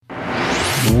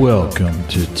Welcome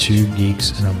to Two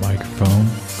Geeks and a Microphone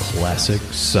Classic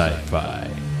Sci-Fi.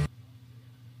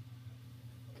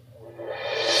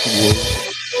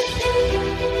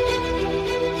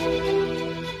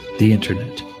 The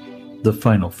Internet, the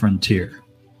final frontier.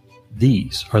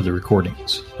 These are the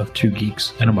recordings of Two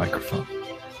Geeks and a Microphone.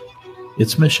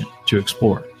 Its mission to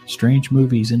explore strange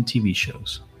movies and TV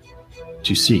shows,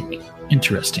 to seek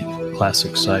interesting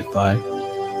classic sci-fi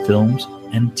films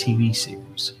and TV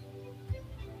series,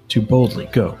 to boldly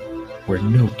go where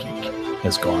no geek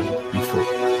has gone before.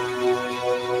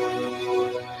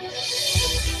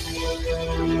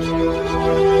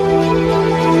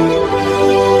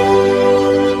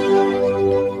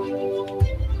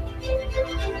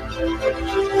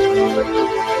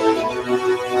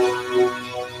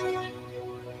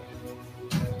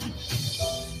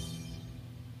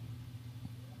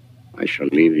 I shall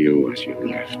leave you as you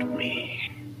left me,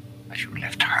 as you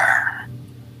left her,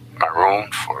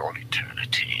 marooned for all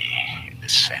eternity in the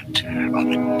center of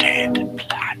a dead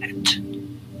planet.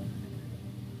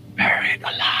 Buried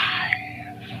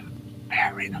alive,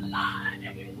 buried alive.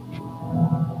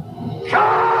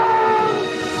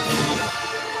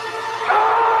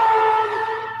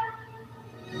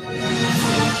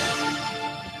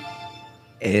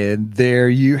 And there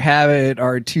you have it,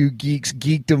 our Two Geeks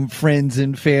Geekdom friends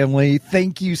and family.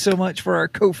 Thank you so much for our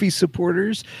Ko-fi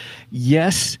supporters.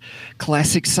 Yes,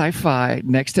 classic sci-fi.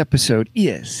 Next episode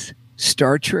is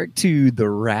Star Trek II, The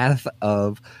Wrath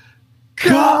of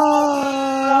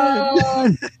Khan.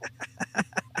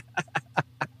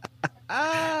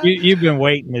 You've been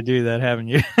waiting to do that, haven't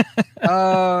you?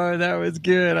 Oh, that was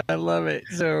good. I love it.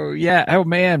 So, yeah. Oh,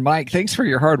 man, Mike, thanks for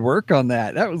your hard work on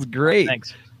that. That was great.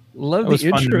 Thanks. Love the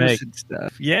intros and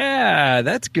stuff. Yeah,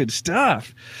 that's good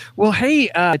stuff. Well, hey,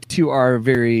 to our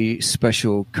very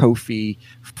special Ko-fi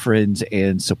friends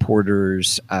and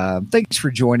supporters, thanks for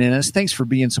joining us. Thanks for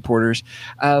being supporters.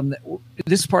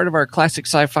 This is part of our classic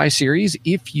sci-fi series.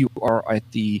 If you are at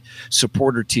the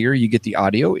supporter tier, you get the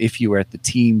audio. If you are at the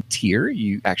team tier,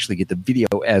 you actually get the video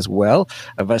as well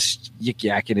of us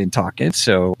yik-yakking and talking.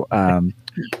 So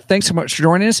thanks so much for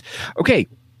joining us. Okay.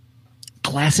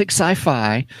 Classic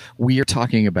sci-fi, we are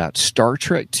talking about Star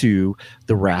Trek II,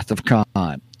 The Wrath of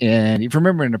Khan. And if you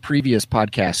remember in a previous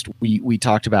podcast, we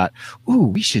talked about,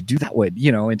 we should do that one,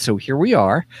 and so here we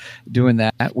are doing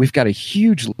that. We've got a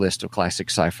huge list of classic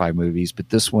sci-fi movies, but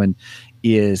this one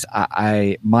is,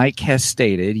 Mike has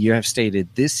stated, you have stated,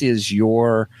 this is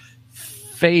your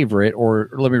favorite, or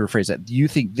let me rephrase that. Do you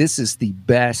think this is the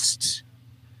best,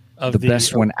 the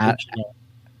best one out?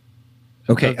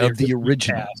 Okay, of the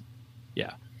original. Cast.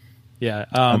 Yeah.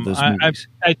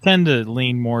 I tend to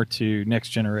lean more to Next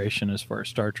Generation as far as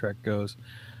Star Trek goes.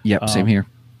 Yep, same here.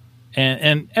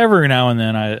 And every now and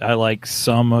then I like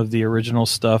some of the original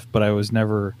stuff, but I was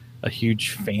never a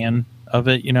huge fan of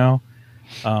it,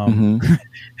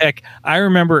 Heck, I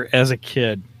remember as a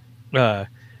kid, I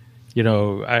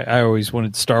always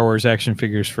wanted Star Wars action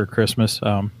figures for Christmas.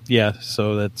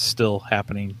 So that's still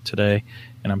happening today,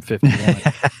 and I'm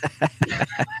 51.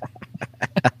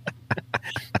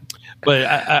 But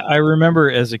I remember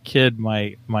as a kid,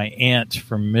 my aunt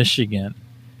from Michigan,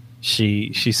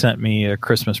 she sent me a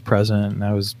Christmas present, and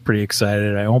I was pretty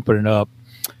excited. I opened it up.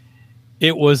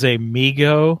 It was a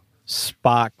Mego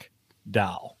Spock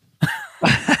doll.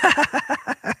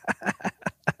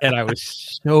 And I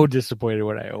was so disappointed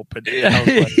when I opened it. I was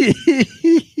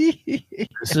like,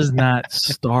 this is not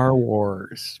Star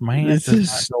Wars. My aunt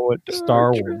does not know what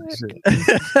Star Wars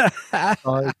is.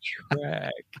 Star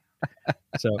Trek.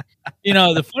 So,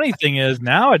 the funny thing is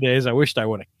nowadays, I wished I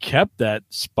would have kept that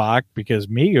Spock because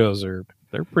Megos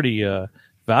they're pretty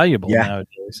valuable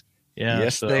nowadays. Yeah,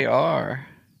 yes, so they are.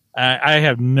 I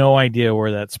have no idea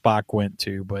where that Spock went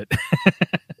to, but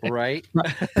right,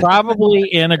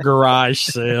 probably in a garage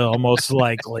sale, most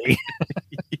likely.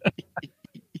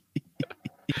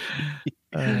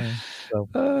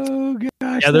 Oh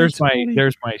gosh! Yeah, there's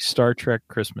my Star Trek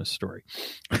Christmas story.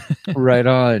 Right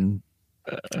on.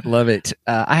 Love it.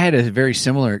 I had a very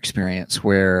similar experience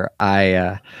where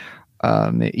I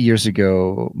years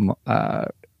ago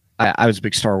I was a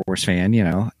big Star Wars fan.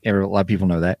 A lot of people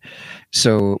know that.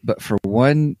 So, but for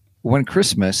one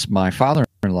Christmas, my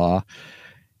father-in-law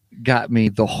got me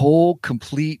the whole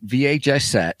complete VHS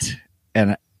set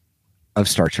of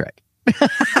Star Trek.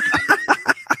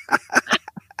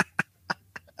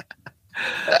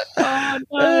 Oh,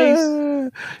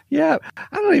 nice. Yeah,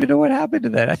 I don't even know what happened to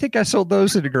that. I think I sold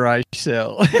those at a garage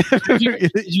sale. Did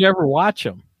you ever watch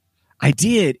them? I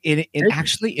did. And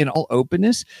actually, in all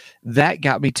openness, that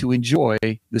got me to enjoy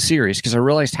the series because I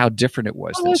realized how different it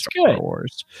was than Star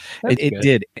Wars. It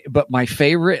did. But my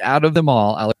favorite out of them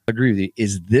all, I'll agree with you,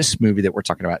 is this movie that we're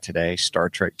talking about today, Star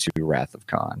Trek II, Wrath of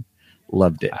Khan.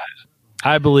 Loved it.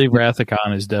 I believe Wrath of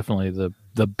Khan is definitely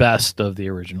the best of the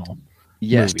original.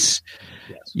 Yes.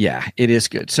 Yeah, it is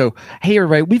good. So, hey,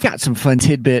 everybody, we've got some fun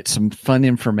tidbits, some fun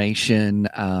information,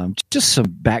 just some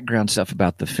background stuff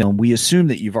about the film. We assume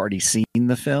that you've already seen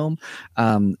the film,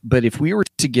 but if we were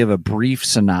to give a brief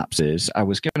synopsis, I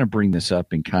was going to bring this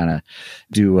up and kind of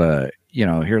do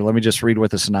here, let me just read what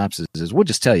the synopsis is. We'll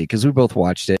just tell you because we both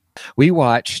watched it. We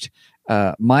watched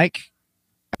Mike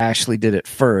Ashley did it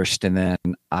first, and then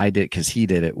I did because he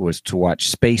did it. Was to watch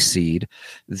Space Seed.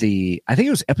 I think it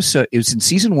was in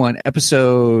season 1,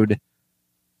 episode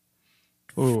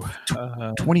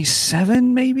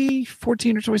 27, maybe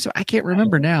 14 or 27. I can't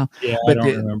remember now. Yeah, but I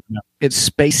don't remember now. It's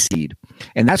Space Seed,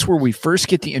 and that's where we first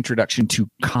get the introduction to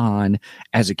Khan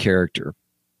as a character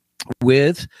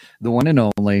with the one and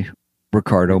only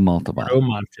Ricardo Montalban.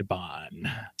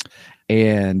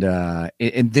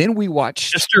 And then we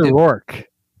watched Mr. Rourke.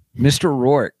 Mr.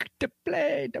 Rourke. To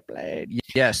play.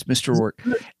 Yes, Mr. Rourke.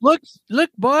 Look,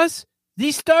 boss.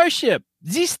 The starship.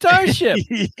 Man,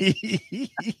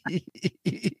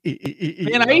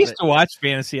 I used to watch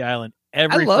Fantasy Island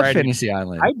every Friday. I love Fantasy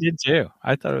Island. I did too.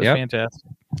 I thought it was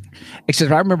fantastic.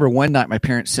 Except I remember one night my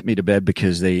parents sent me to bed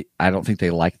because I don't think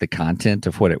they liked the content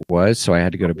of what it was, so I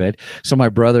had to go to bed. So my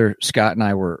brother Scott and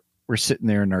I were sitting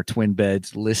there in our twin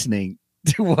beds listening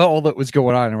to all that was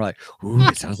going on, and we're like, "Ooh,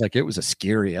 it sounds like it was a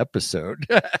scary episode."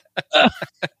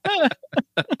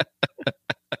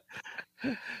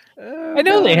 I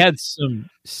know they had some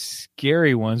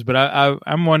scary ones, but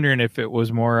I'm wondering if it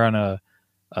was more on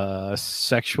a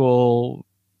sexual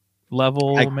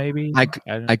level, maybe. I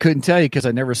couldn't tell you because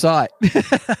I never saw it.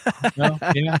 No,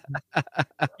 yeah.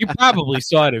 You probably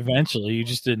saw it eventually. You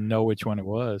just didn't know which one it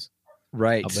was.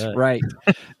 Right.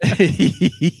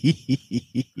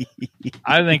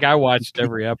 I think I watched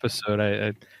every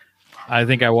episode. I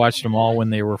think I watched them all when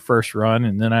they were first run,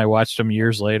 and then I watched them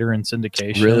years later in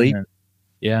syndication. Really?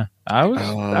 Yeah, I was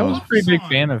a pretty big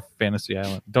fan of Fantasy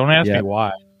Island. Don't ask me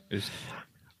why.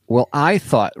 Well, I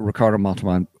thought Ricardo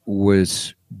Montalban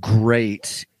was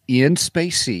great in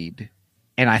Space Seed,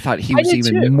 and I thought he was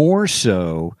even more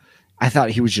so. I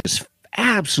thought he was just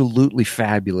absolutely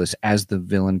fabulous as the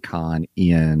villain Khan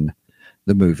in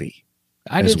the movie.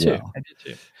 I did too.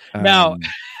 Now,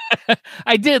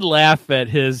 I did laugh at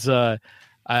his. I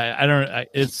don't.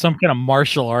 It's some kind of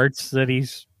martial arts that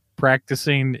he's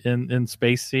practicing in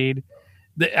Space Seed.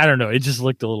 I don't know. It just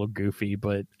looked a little goofy,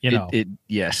 but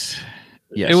yes,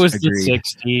 it was agreed. The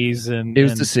 60s, and it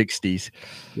was the 60s.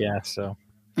 Yeah. So.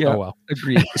 Yeah, oh, well.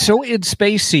 Agreed. So in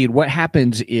Space Seed, what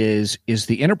happens is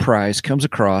the Enterprise comes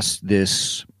across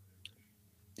this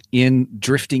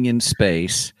drifting in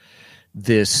space,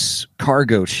 this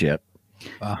cargo ship,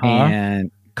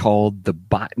 and called the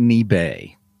Botany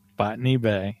Bay. And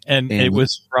it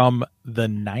was from the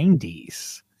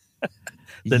 90s.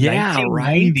 The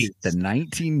 1990s. The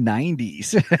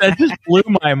 1990s. That just blew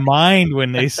my mind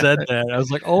when they said that. I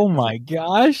was like, oh my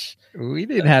gosh. We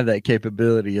didn't have that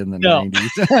capability in the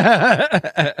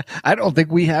 90s. I don't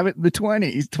think we have it in the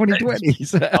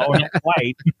 2020s. Oh, not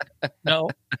quite.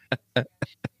 No. I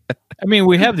mean,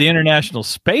 we have the International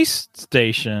Space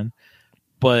Station,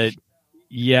 but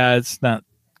yeah, it's not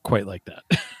quite like that.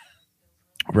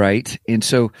 Right. And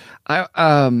so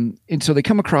they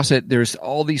come across it. There's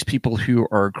all these people who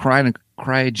are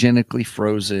cryogenically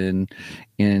frozen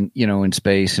in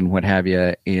space and what have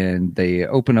you. And they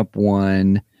open up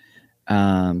one.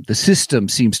 The system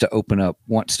wants to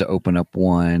open up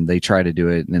one. They try to do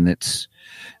it, and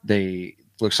then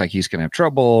looks like he's going to have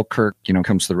trouble. Kirk,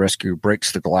 comes to the rescue,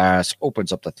 breaks the glass,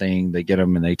 opens up the thing. They get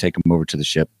him and they take him over to the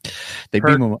ship. They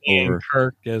beam him over.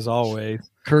 Kirk, as always.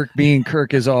 Kirk being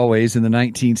Kirk as always in the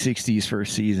 1960s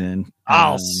first season.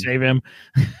 I'll save him.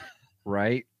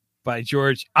 Right? By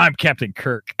George, I'm Captain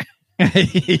Kirk. Right.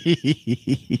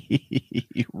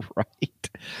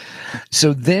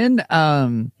 So then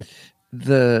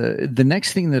the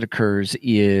next thing that occurs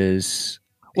is...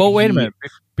 Well, wait a minute.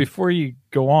 Before you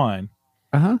go on,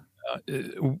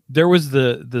 there was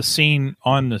the scene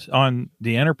on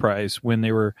the Enterprise when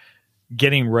they were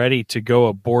getting ready to go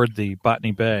aboard the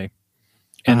Botany Bay,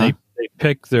 and they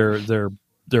pick their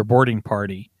boarding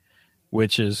party,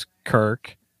 which is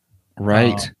Kirk,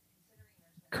 right?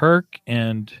 Kirk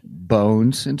and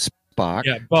Bones and Spock.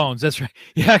 Yeah, Bones. That's right.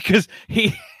 Yeah, because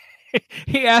he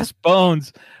asked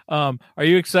Bones, "Are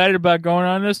you excited about going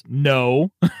on this?"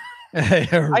 No.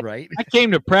 Right. I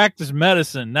came to practice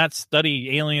medicine, not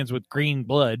study aliens with green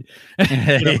blood.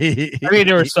 I mean,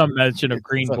 there was some mention of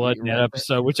green blood in that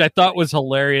episode, which I thought was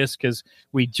hilarious because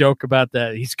we joke about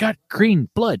that. He's got green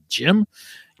blood, Jim.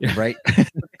 Right. For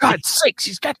God's sakes,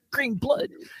 he's got green blood.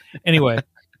 Anyway,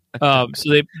 so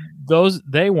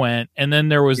they went, and then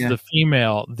there was the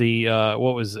female, the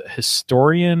what was it,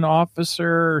 historian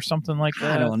officer or something like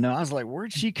that. I don't know. I was like,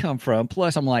 where'd she come from?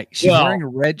 Plus, I'm like, she's wearing a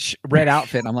red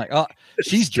outfit. And I'm like, oh,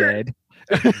 she's dead.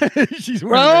 She's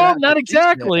well, not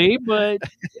exactly, but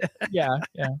yeah.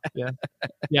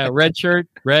 Red shirt,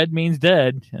 red means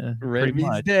dead. Red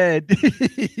means dead.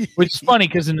 Which is funny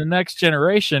because in the Next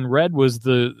Generation, red was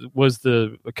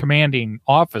the commanding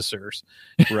officers.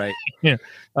 Right.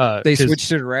 They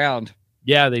switched it around.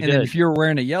 Yeah, they did. Then if you were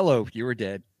wearing a yellow, you were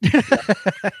dead.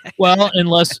 Well,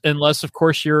 unless of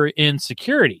course you're in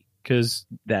security, because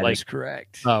that is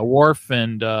correct. Worf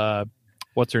and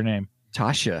what's her name?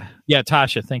 Tasha. Yeah,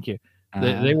 Tasha. Thank you.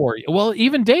 They wore, well,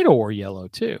 even Data wore yellow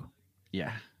too.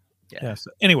 Yeah.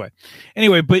 So anyway,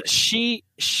 but she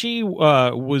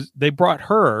was. They brought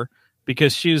her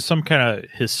because she was some kind of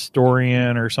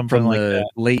historian or something from like the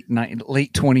that.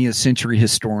 late 20th century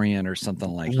historian or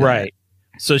something like that. Right.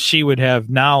 So she would have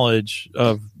knowledge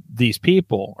of these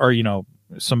people, or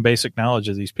some basic knowledge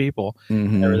of these people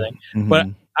and everything. Mm-hmm. But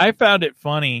I found it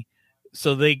funny.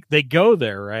 So they go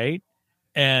there, right?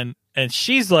 And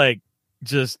she's like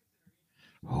just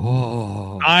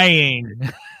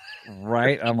eyeing.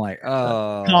 Right. I'm like,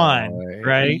 oh, con,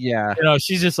 right? Yeah.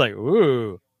 She's just like,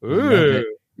 ooh.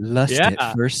 Lust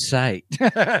at first sight.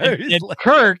 and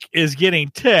Kirk is getting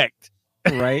ticked.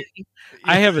 Right.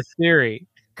 I have a theory.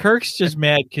 Kirk's just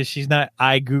mad because she's not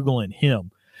Googling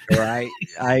him. Right.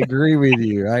 I agree with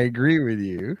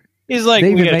you. He's like,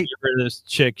 we gotta get rid of this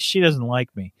chick. She doesn't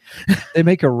like me. They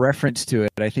make a reference to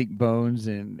it. I think Bones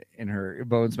and her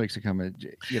Bones makes a comment.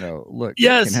 Look,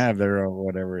 yes, they can have their own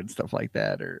whatever and stuff like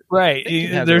that, or right. They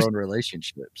can have their own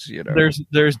relationships.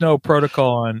 There's no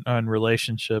protocol on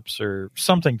relationships or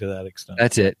something to that extent.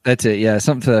 That's it. Yeah,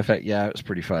 something to that effect. Yeah, it was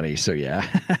pretty funny. So yeah,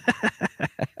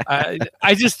 I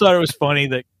just thought it was funny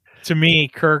that. To me,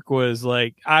 Kirk was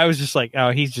like, I was just like, oh,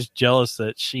 he's just jealous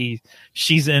that she's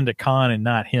into Khan and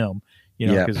not him,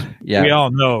 because we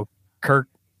all know Kirk,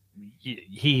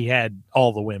 he had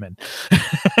all the women,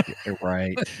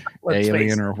 right?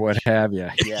 Alien or what have you,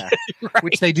 yeah. Right.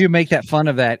 Which they do make that fun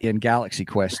of that in Galaxy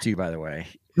Quest too, by the way.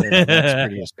 That's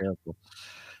pretty hysterical.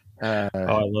 I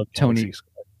love Tony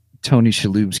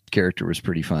Shalhoub's character was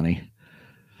pretty funny.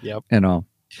 Yep, and all.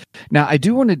 Now, I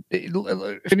do want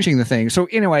to finishing the thing. So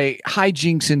anyway,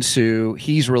 hijinks ensue.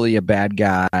 He's really a bad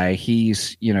guy.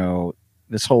 He's,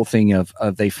 this whole thing of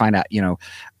they find out,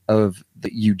 of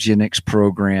the eugenics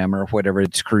program or whatever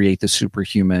to create the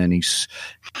superhuman. He's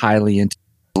highly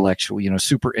intellectual,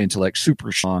 super intellect,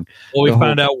 super strong. Well, we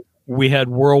found out we had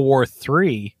World War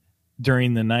III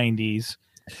during the 90s.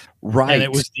 Right. And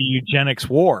it was the eugenics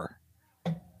war.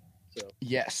 So.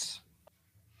 Yes.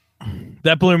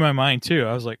 That blew my mind too.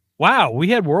 I was like, "Wow, we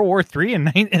had World War III in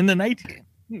the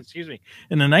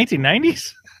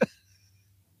 1990s."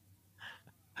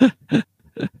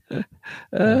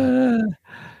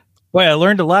 Boy, I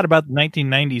learned a lot about the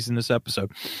 1990s in this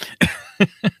episode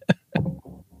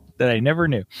that I never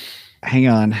knew. Hang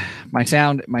on, my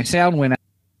sound went out.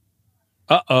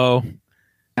 Uh-oh.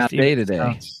 Out day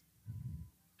today.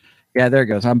 Yeah, there it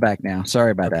goes. I'm back now. Sorry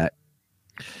about that.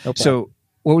 No, so,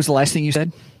 what was the last thing you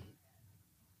said?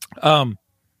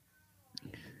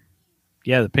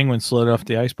 Yeah, the penguin slid off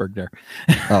the iceberg there.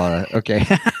 Oh, okay.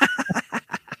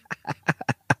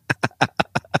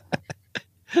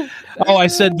 I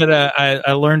said that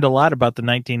I learned a lot about the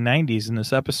 1990s in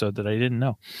this episode that I didn't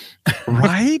know.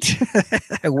 Right?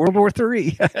 World War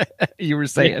III. You were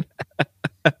saying.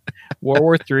 World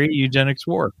War III, eugenics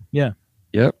war. Yeah.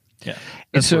 Yep. Yeah.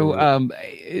 And so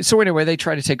anyway, they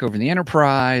try to take over the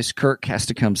Enterprise. Kirk has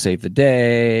to come save the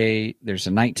day. There's a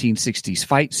 1960s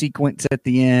fight sequence at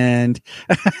the end,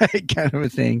 kind of a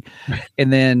thing.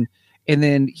 And then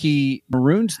he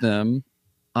maroons them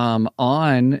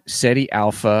on Ceti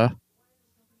Alpha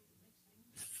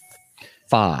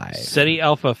 5. Ceti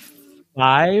Alpha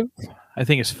 5? I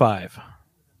think it's 5.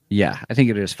 Yeah, I think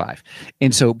it is 5.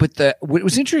 And so, but what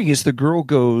was interesting is the girl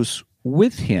goes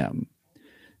with him.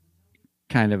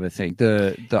 Kind of a thing.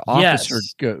 The officer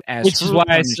goes, which is why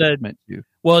I said.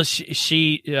 Well,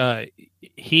 he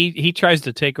tries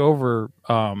to take over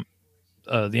the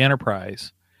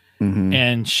Enterprise,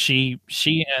 and she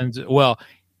ends. Well,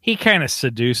 he kind of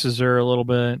seduces her a little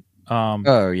bit.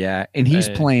 Oh yeah, and he's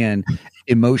playing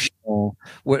emotional.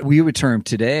 What we would term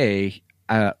today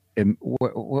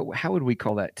how would we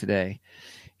call that today?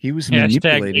 He was Hashtag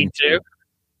manipulating. me too.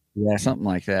 Yeah, something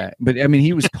like that. But I mean,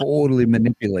 he was totally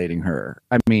manipulating her.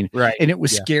 I mean, Right. And it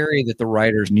was scary that the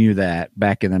writers knew that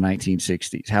back in the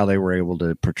 1960s, how they were able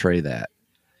to portray that.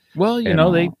 Well, you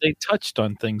know, they touched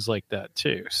on things like that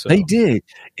too. So they did.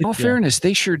 In all fairness,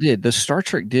 they sure did. The Star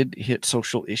Trek did hit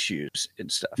social issues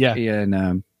and stuff. Yeah.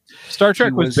 And Star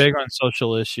Trek was big on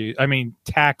social issues. I mean,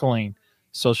 tackling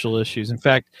social issues. In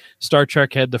fact, Star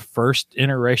Trek had the first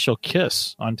interracial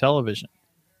kiss on television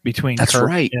between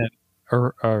Kirk and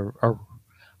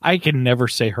I can never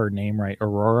say her name right.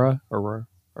 Uhura.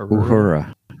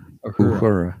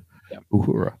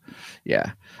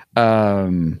 Yeah.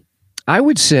 I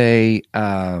would say,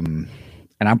 and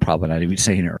I'm probably not even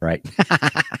saying it right.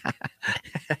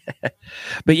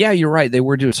 But yeah, you're right. They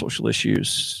were doing social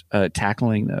issues,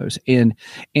 tackling those. And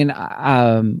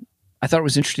I thought it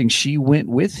was interesting. She went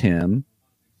with him,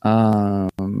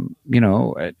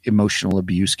 emotional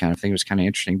abuse kind of thing. It was kind of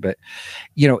interesting, but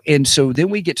and so then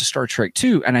we get to Star Trek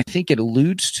 2, and I think it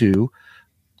alludes to,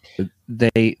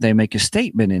 they make a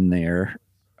statement in there.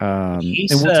 And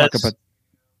we'll talk about.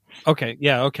 Okay.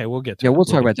 Yeah. Okay. We'll get to we'll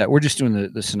talk about that. We're just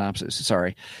doing the synopsis.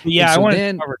 Sorry. Yeah. So I want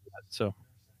to cover that. So.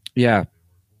 Yeah.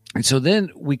 And so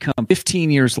then we come 15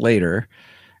 years later,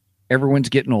 everyone's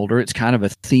getting older. It's kind of a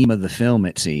theme of the film,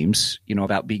 it seems,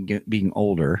 about being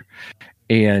older.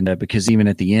 And because even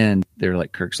at the end, they're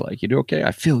like, Kirk's like, you do okay?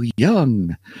 I feel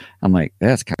young. I'm like,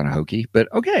 that's kind of hokey, but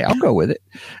okay, I'll go with it.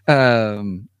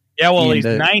 He's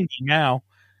 90 now.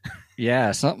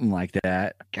 Yeah, something like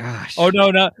that. Gosh. Oh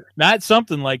no, not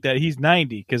something like that. He's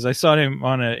 90 because I saw him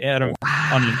on an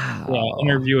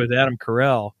interview with Adam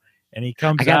Carell, and he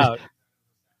comes out.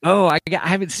 Oh, I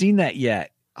haven't seen that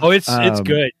yet. Oh, it's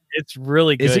good. It's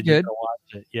really good. Is it good?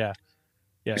 Watch it. Yeah.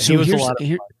 So he was a lot of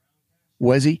fun.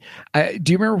 Was he?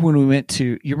 Do you remember when we went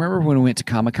to?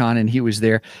 Comic-Con and he was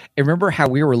there? And remember how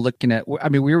we were looking at? I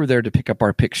mean, we were there to pick up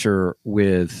our picture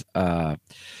with Manu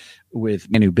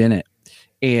Bennett,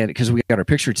 and because we got our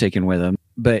picture taken with him.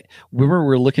 But remember, we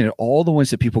were looking at all the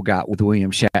ones that people got with William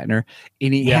Shatner,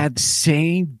 and he had the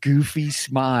same goofy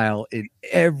smile in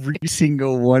every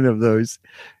single one of those.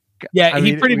 Yeah,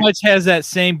 he pretty much has that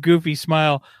same goofy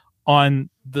smile on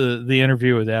the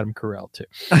interview with Adam Carell too.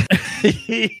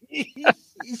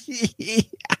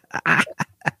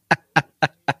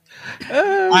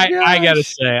 I gotta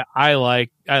say, I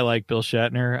like Bill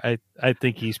Shatner. I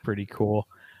think he's pretty cool.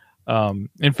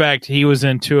 In fact, he was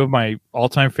in two of my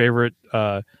all-time favorite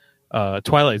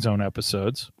Twilight Zone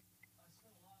episodes.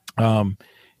 And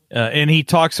he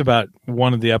talks about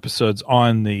one of the episodes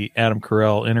on the Adam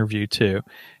Carell interview too.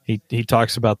 He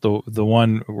talks about the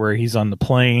one where he's on the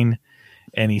plane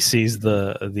and he sees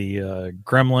the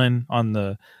gremlin on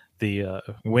the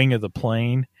wing of the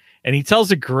plane, and he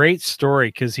tells a great story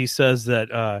because he says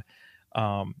that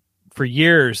for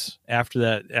years after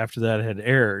that had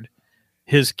aired,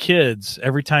 his kids,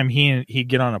 every time he'd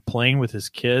get on a plane with his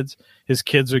kids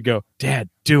would go, "Dad,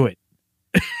 do it."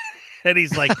 And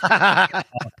he's like,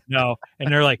 "No,"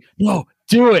 and they're like, "No,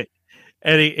 do it."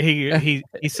 And he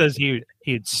says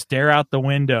he'd stare out the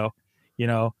window,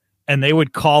 and they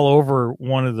would call over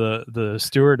one of the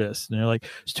stewardess, and they're like,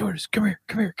 "Stewardess, come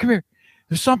here.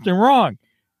 There's something wrong."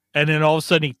 And then all of a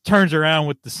sudden he turns around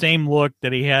with the same look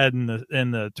that he had in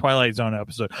the Twilight Zone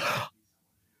episode.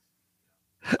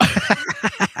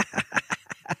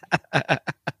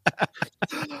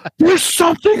 There's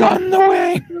something on the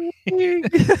way.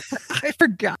 I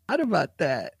forgot about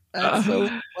that. That's so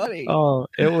funny. Oh,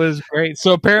 it was great.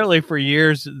 So apparently for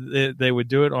years they would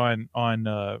do it on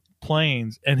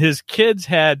planes, and his kids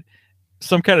had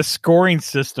some kind of scoring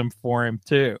system for him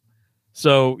too.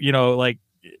 So, like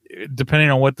depending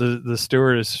on what the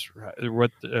stewardess,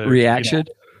 what reaction,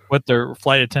 what their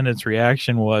flight attendant's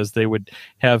reaction was, they would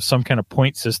have some kind of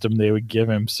point system they would give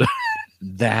him. So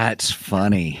that's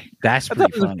funny. That's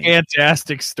pretty funny. A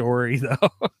fantastic story though.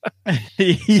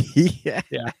 Yeah.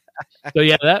 So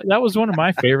yeah, that was one of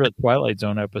my favorite Twilight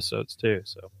Zone episodes too.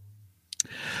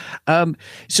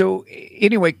 So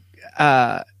anyway,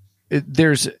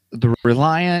 there's the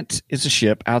Reliant is a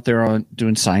ship out there on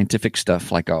doing scientific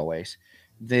stuff like always.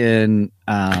 Then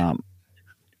they're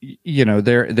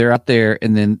out there,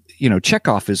 and then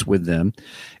Chekhov is with them,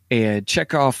 and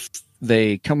Chekhov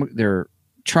they're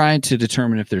trying to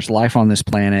determine if there's life on this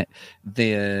planet.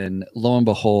 Then lo and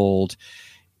behold,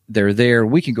 they're there.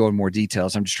 We can go in more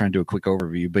details. I'm just trying to do a quick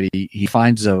overview, but he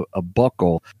finds a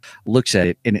buckle, looks at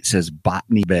it, and it says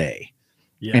Botany Bay.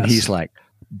 Yes. And he's like,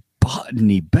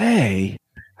 Botany Bay?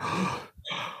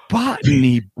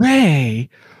 Botany Bay?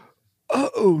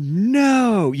 oh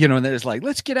no, and then it's like,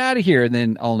 let's get out of here. And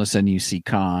then all of a sudden you see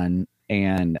Khan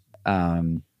and wait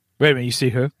a minute, you see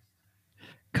who?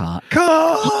 Khan.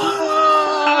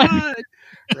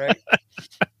 Right.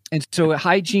 And so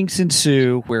hijinks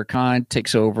ensue where Khan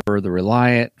takes over the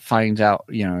Reliant, finds out,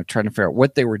 trying to figure out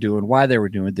what they were doing, why they were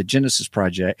doing the Genesis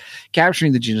Project,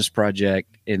 capturing the Genesis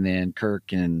Project, and then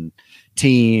Kirk and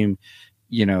team,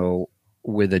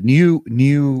 with a new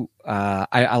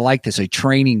I like this, a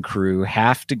training crew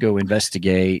have to go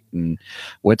investigate and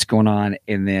what's going on.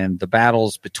 And then the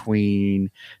battles between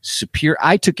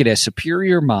I took it as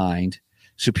superior mind,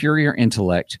 superior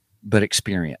intellect, but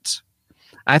experience.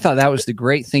 I thought that was the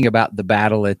great thing about the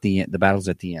battle at the end, the battles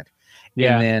at the end.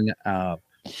 Yeah. And then,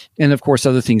 and of course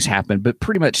other things happen, but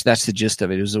pretty much that's the gist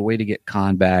of it. It was a way to get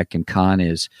Khan back, and Khan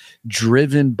is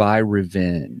driven by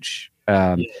revenge.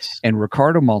 Yes. And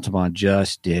Ricardo Montalban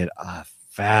just did a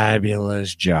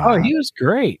fabulous job. Oh, he was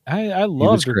great. I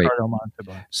loved Ricardo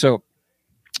Montalban. So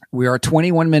we are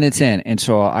 21 minutes in, and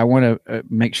so I want to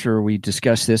make sure we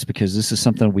discuss this, because this is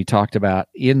something we talked about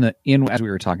as we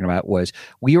were talking about, was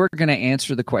we were going to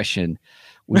answer the question: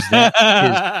 was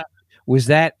that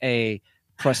a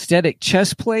prosthetic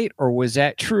chest plate, or was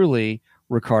that truly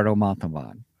Ricardo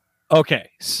Montalban? Okay,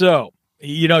 so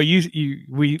we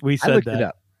said that. It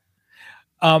up.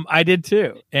 I did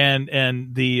too,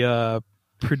 and the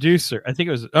producer, I think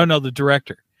it was, the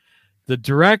director. The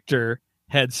director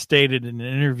had stated in an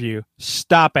interview,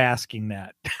 stop asking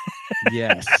that.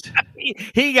 Yes.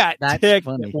 he got ticked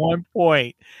at one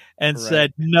point and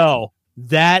said, no,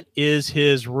 that is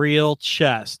his real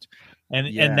chest.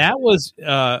 And that was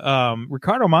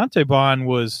Ricardo Montalban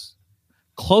was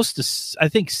close to, I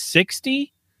think,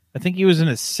 60. I think he was in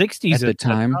his 60s at the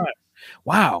time.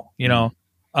 Wow.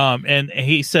 And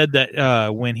he said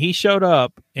that when he showed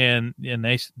up and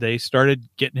they started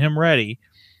getting him ready,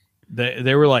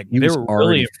 they were like, they were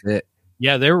really fit.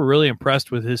 Yeah, they were really impressed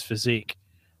with his physique.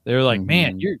 They were like,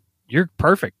 man, you're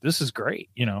perfect. This is great,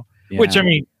 Yeah. Which, I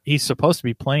mean, he's supposed to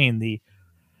be playing the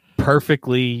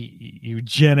perfectly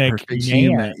eugenic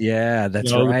human. Yeah,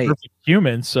 that's right. The perfect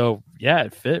human. So yeah,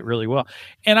 it fit really well.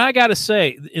 And I got to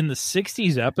say, in the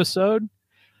 60s episode,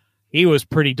 he was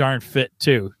pretty darn fit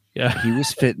too. Yeah, he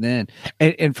was fitting in.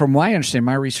 And from what I understand,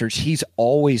 my research, he's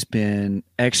always been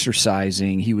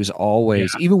exercising. He was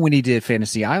always, even when he did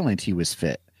Fantasy Island, he was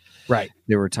fit. Right.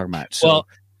 They were talking about. So, well,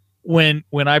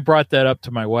 when I brought that up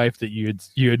to my wife, that you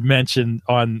had mentioned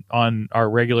on our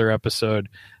regular episode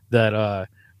that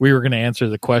we were going to answer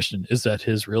the question, is that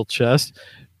his real chest?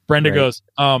 Brenda goes,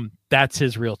 that's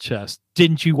his real chest.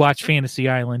 Didn't you watch Fantasy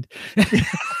Island?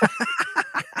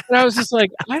 And I was just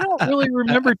like, I don't really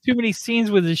remember too many scenes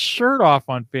with his shirt off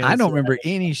on Fantasy. I don't remember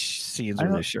any scenes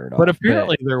with his shirt off. But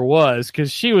apparently there was,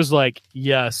 because she was like,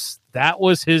 yes, that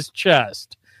was his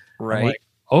chest. Right. Like,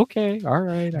 okay, all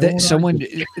right.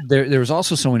 There was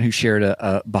also someone who shared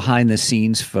a behind the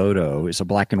scenes photo. It's a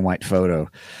black and white photo.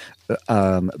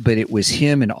 But it was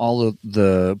him and all of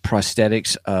the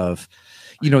prosthetics of,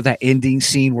 that ending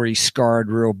scene where he's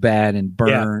scarred real bad and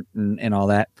burnt and all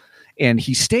that. And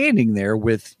he's standing there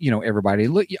with, everybody.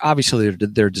 Look, obviously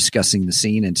they're discussing the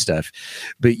scene and stuff,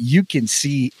 but you can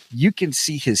see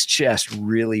his chest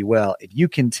really well. And you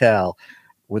can tell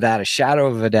without a shadow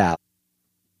of a doubt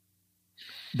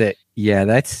that,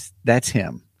 that's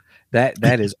him.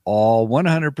 That is all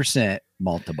 100%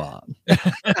 Montalban.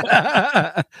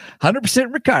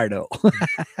 100% Ricardo.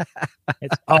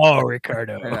 It's all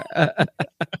Ricardo.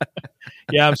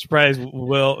 Yeah, I'm surprised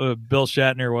Bill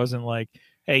Shatner wasn't like,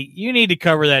 hey, you need to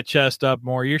cover that chest up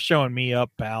more. You're showing me up,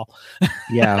 pal.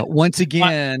 Yeah, once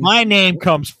again. My name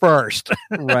comes first.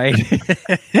 Right.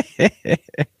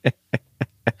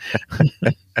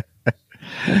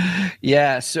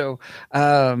 Yeah, so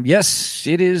yes,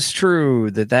 it is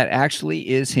true that actually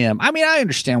is him. I mean, I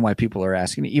understand why people are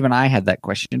asking. Even I had that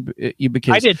question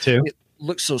because I did too. It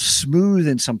looks so smooth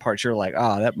in some parts. You're like,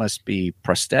 oh, that must be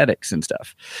prosthetics and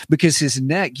stuff. Because his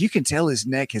neck, you can tell his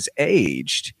neck has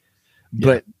aged,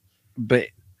 but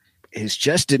his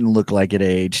chest didn't look like it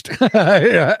aged.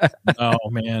 Oh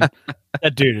man,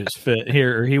 that dude is fit.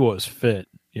 He was fit.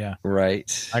 Yeah,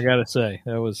 right. I gotta say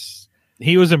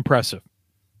he was impressive.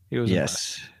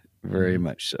 Yes, very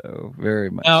much so. Very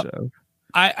much so.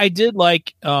 I did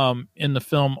like in the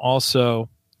film also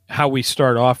how we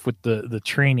start off with the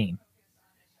training,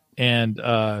 and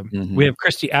we have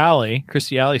Kirstie Alley.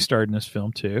 Kirstie Alley starred in this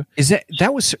film too.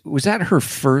 Was that her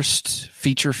first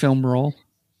feature film role?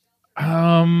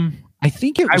 I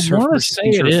think it was her first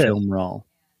feature film role.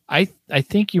 I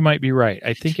think you might be right.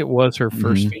 I think it was her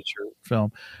first feature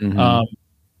film. I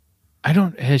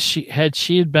don't. Had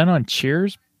she been on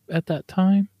Cheers at that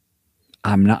time?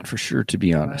 I'm not for sure, to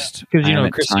be honest. Because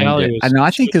Kirstie Alley was.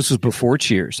 I think this was before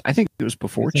Cheers. I think it was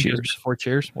before Cheers. It was before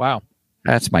Cheers. Wow,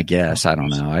 that's my guess. I don't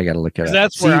know. I got to look it up.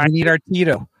 That's where I need our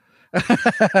Tito.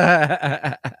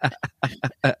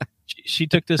 She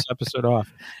took this episode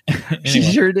off. Anyway. She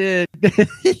sure did.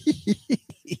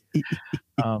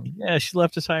 Yeah, she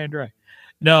left us high and dry.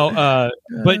 No,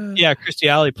 but yeah, Kirstie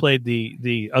Alley played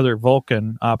the other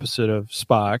Vulcan opposite of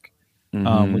Spock,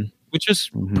 which is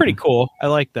pretty cool. I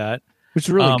like that. Which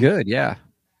is really good, yeah.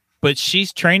 But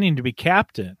she's training to be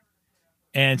captain,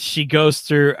 and she goes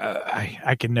through.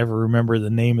 I can never remember the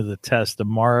name of the test, the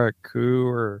Maraku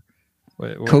or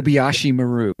Kobayashi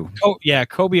Maru. Oh yeah,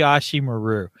 Kobayashi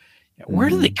Maru. Where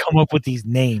do they come up with these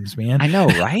names, man? I know,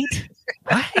 right?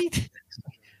 Right,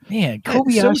 man.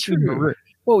 Kobayashi Maru.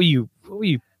 What were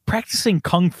you practicing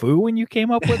kung fu when you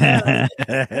came up with that?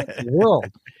 World.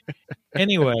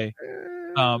 Anyway,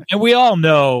 and we all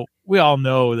know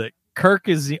that Kirk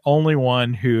is the only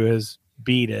one who has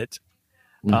beat it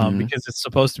because it's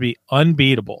supposed to be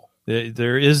unbeatable.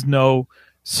 There is no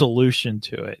solution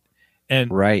to it, and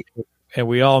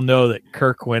we all know that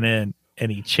Kirk went in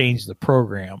and he changed the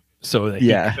program so that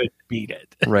he could beat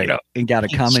it, right? And got a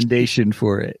commendation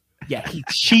for it. Yeah, he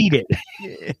cheated.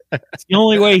 It's the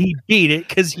only way he beat it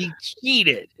because he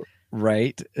cheated.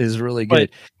 Right, is really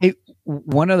good. Hey,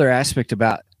 one other aspect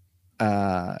about.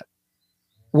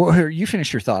 Well, you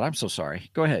finish your thought. I'm so sorry.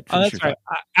 Go ahead. That's right.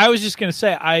 I was just going to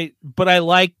say I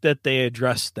like that they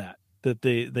addressed that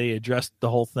they addressed the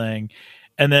whole thing,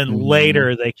 and then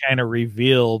later they kind of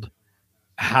revealed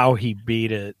how he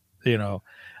beat it.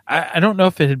 I don't know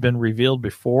if it had been revealed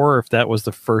before, or if that was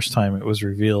the first time it was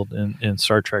revealed in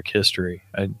Star Trek history.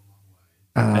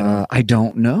 I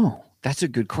don't know. That's a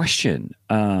good question.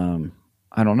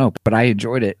 I don't know, but I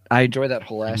enjoyed it. I enjoyed that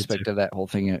whole aspect of that whole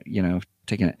thing,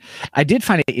 taking it. I did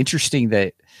find it interesting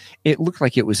that it looked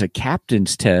like it was a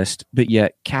captain's test, but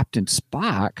yet Captain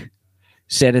Spock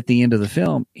said at the end of the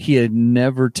film he had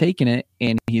never taken it,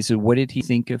 and he said, what did he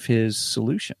think of his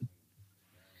solution?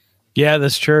 Yeah,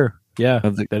 that's true. Yeah,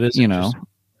 that is,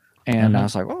 and I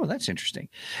was like, oh, that's interesting.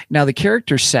 Now the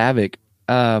character Saavik,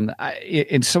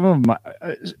 in some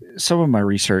of my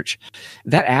research,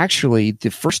 that actually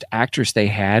the first actress they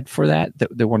had for that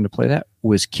wanted to play that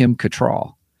was Kim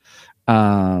Cattrall.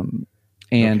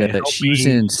 She was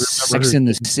in Sex in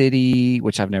the City,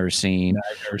 which I've never seen.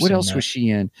 What else was she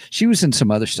in? She was in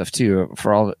some other stuff too.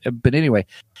 But anyway,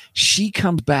 she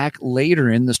comes back later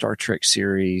in the Star Trek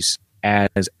series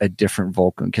as a different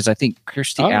Vulcan, because I think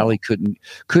Kirstie Alley couldn't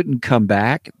come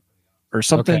back or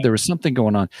something. Okay. There was something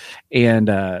going on, and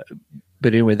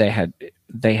but anyway, they had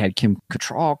Kim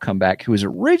Cattrall come back, who was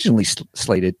originally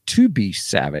slated to be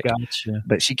Saavik,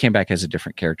 but she came back as a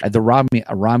different character, a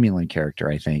Romulan character,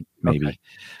 I think, maybe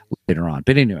later on.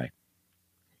 But anyway,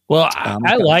 well,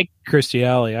 I like Kirstie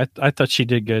Alley. I thought she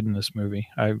did good in this movie.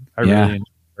 I really enjoyed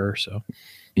her. So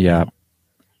yeah.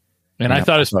 And I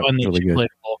thought it was fun that she played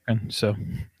Vulcan. So,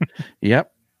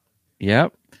 yep.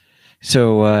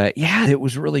 So, it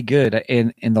was really good.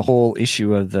 And the whole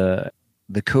issue of the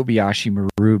Kobayashi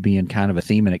Maru being kind of a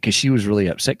theme in it, because she was really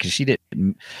upset because she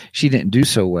didn't do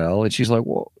so well. And she's like,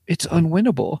 well, it's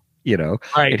unwinnable,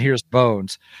 Right. And here's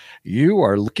Bones. You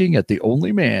are looking at the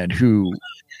only man who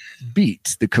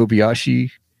beats the Kobayashi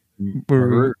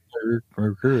Maru.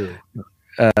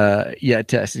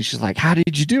 Test. And she's like, how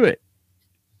did you do it?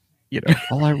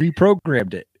 Well, I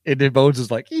reprogrammed it. And then Bones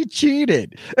is like, he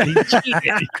cheated.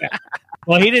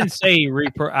 Well, he didn't say he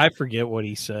I forget what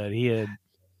he said. He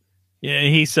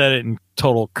said it in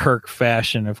total Kirk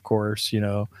fashion, of course,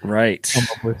 Right. Come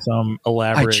up with some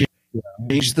elaborate.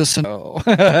 Change the snow.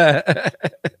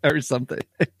 Or something.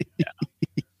 Yeah.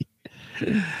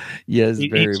 Yes, he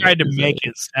tried to make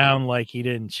it sound like he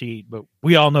didn't cheat, but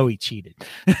we all know he cheated.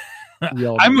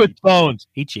 I'm with Bones.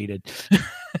 He cheated.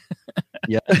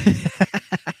 Yeah.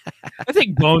 I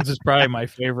think Bones is probably my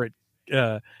favorite.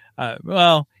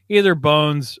 Either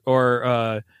Bones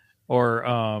or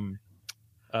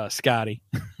Scotty.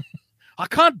 I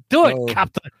can't do it,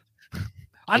 Captain.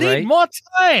 I need more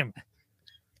time.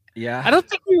 Yeah. I don't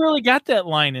think we really got that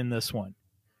line in this one.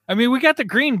 I mean, we got the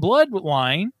green blood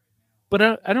line, but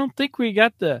I don't think we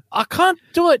got the I can't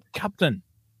do it, Captain.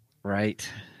 Right.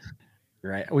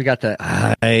 We got the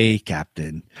 "Aye,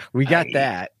 Captain." We got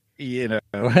that. You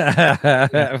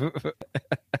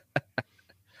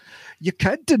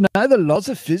can't deny the laws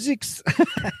of physics.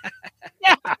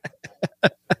 Yeah.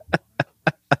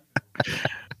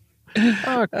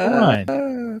 Oh, come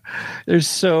on. There's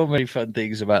so many fun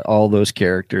things about all those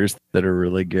characters that are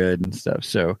really good and stuff.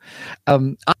 So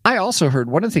I also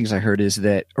heard, one of the things I heard is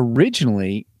that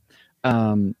originally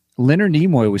Leonard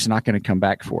Nimoy was not going to come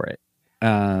back for it.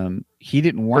 He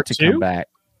didn't want to come back.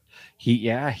 He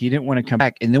didn't want to come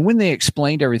back. And then when they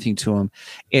explained everything to him,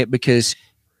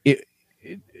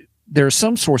 there are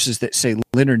some sources that say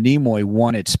Leonard Nimoy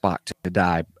wanted Spock to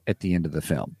die at the end of the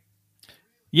film.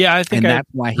 Yeah, I think that's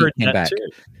why he came back. Too.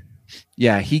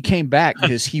 Yeah, he came back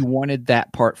because he wanted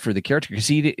that part for the character because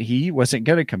he wasn't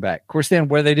going to come back. Of course, then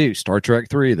what do they do? Star Trek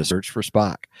 3, The Search for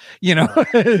Spock.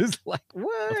 It's like,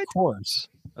 what?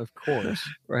 Of course.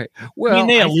 Right. Well, I mean,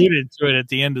 they alluded to it at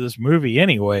the end of this movie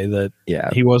anyway, that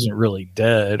he wasn't really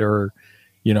dead or,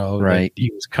 right.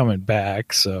 He was coming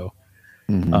back. So,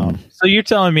 so you're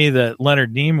telling me that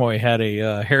Leonard Nimoy had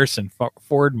a Harrison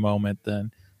Ford moment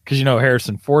then? Because,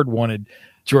 Harrison Ford wanted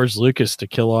George Lucas to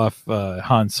kill off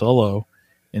Han Solo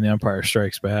in Empire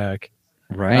Strikes Back.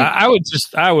 Right. I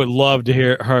would love to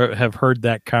have heard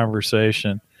that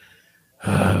conversation.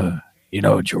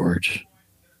 George,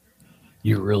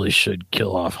 you really should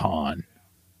kill off Han.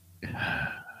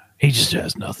 He just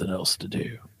has nothing else to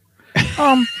do.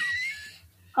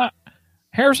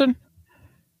 Harrison,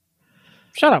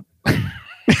 shut up.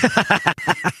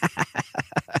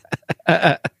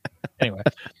 Anyway.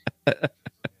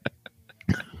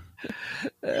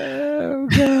 Oh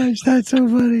gosh, that's so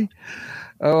funny.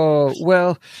 Oh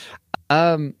well,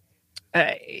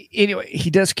 anyway, he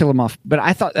does kill him off, but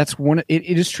I thought that's one. It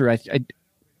is true.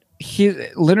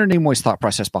 Leonard Nimoy's thought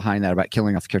process behind that about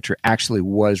killing off the character actually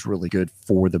was really good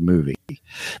for the movie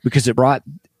because it brought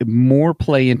more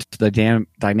play into the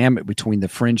dynamic between the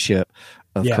friendship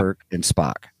of Kirk and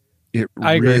Spock. It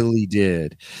really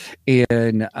did,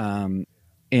 and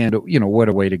what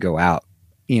a way to go out.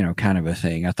 Kind of a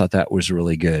thing. I thought that was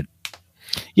really good.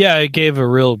 Yeah, it gave a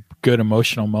real good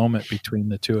emotional moment between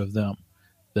the two of them.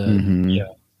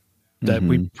 That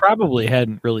we probably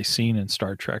hadn't really seen in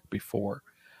Star Trek before.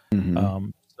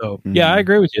 I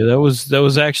agree with you. That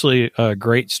was actually a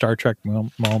great Star Trek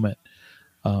moment.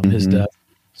 His death.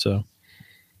 So,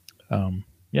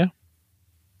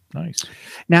 nice.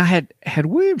 Now, had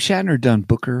William Shatner done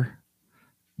Booker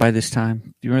by this time?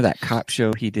 Do you remember that cop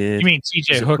show he did? You mean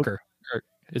T.J. Hooker?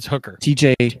 It's Hooker.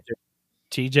 T.J.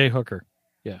 Hooker.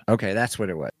 Yeah. Okay, that's what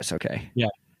it was. Okay. Yeah.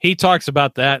 He talks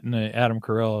about that in the Adam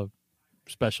Carolla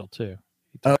special too.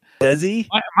 Oh, does he?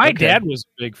 My dad was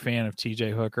a big fan of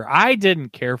T.J. Hooker. I didn't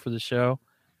care for the show.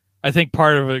 I think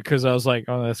part of it because I was like,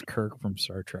 oh, that's Kirk from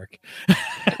Star Trek.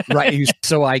 Right. He's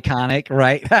so iconic,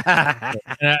 right?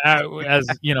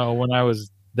 When I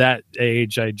was that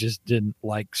age, I just didn't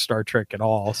like Star Trek at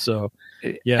all. So,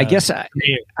 yeah, I guess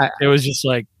it was just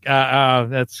like,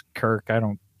 that's Kirk. I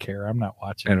don't care. I'm not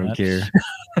watching. I don't care.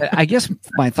 I guess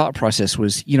my thought process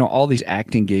was, all these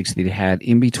acting gigs that he had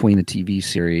in between the TV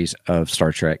series of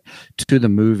Star Trek to the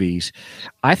movies.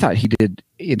 I thought he did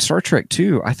in Star Trek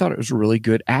 2. I thought it was really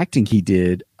good acting he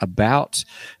did about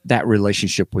that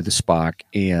relationship with the Spock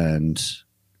and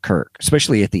Kirk,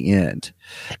 especially at the end.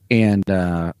 And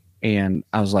I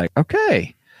was like,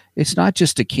 okay, it's not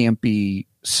just a campy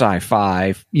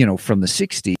sci-fi, from the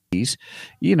 60s. It's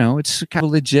kind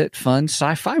of legit, fun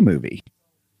sci-fi movie.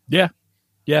 Yeah.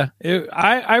 Yeah.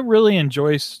 I really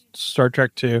enjoy Star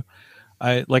Trek 2.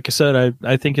 Like I said,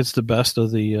 I think it's the best of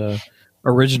the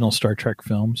original Star Trek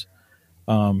films.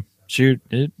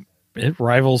 It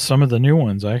rivals some of the new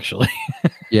ones, actually.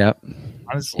 Yep.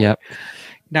 Honestly. Yep.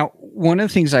 Now, one of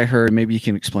the things I heard, maybe you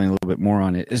can explain a little bit more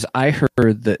on it, is I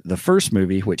heard that the first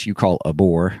movie, which you call a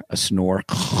bore, a snore,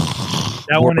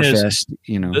 that one is,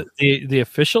 the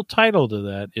official title to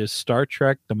that is Star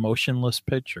Trek: The Motionless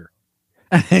Picture.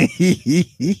 Now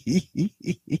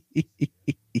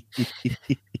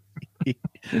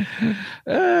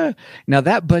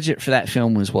that budget for that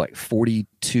film was like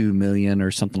 $42 million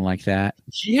or something like that.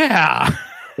 Yeah,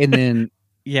 and then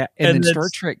Star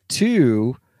Trek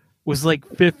 2 was like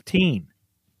 15.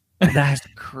 That's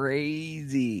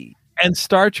crazy. And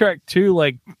Star Trek 2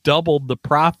 like doubled the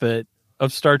profit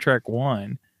of Star Trek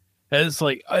 1. It's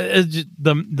like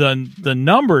the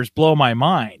numbers blow my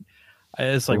mind.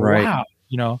 It's like, wow,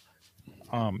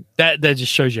 that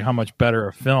just shows you how much better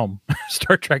a film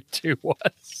Star Trek 2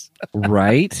 was.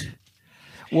 Right.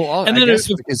 Well, and then I guess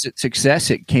because its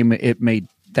success,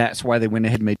 that's why they went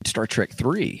ahead and made Star Trek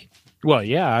 3. Well,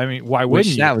 yeah. I mean, why wouldn't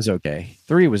you? That was okay.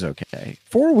 3 was okay.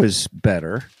 4 was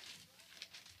better.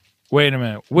 Wait a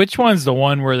minute. Which one's the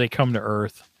one where they come to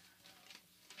Earth?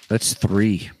 That's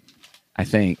 3, I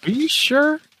think. Are you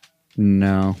sure?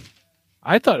 No.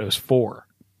 I thought it was 4.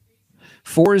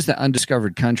 4 is the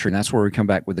undiscovered country, and that's where we come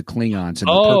back with the Klingons and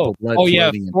the purple blood. Oh,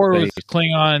 yeah. 4 was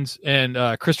Klingons,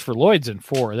 and Christopher Lloyd's in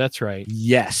 4. That's right.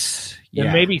 Yes.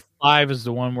 And maybe 5 is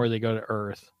the one where they go to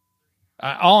Earth.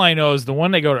 All I know is the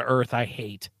one they go to Earth, I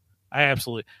hate. I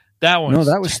absolutely that one. No,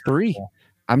 that was 3.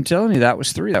 I'm telling you, that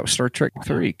was 3. That was Star Trek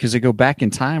 3 because they go back in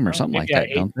time or something like that,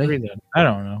 don't they? I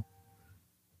don't know.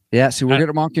 Yeah, so we're getting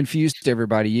them all confused.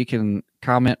 Everybody, you can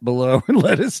comment below and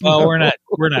let us know. Well,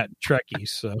 we're not Trekkies,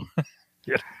 so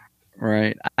yeah.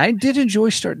 Right. I did enjoy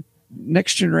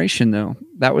Next Generation though.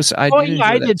 That was I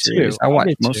did too. I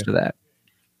watched most of that.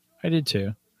 I did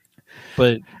too.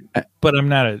 But I'm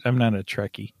not a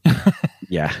Trekkie.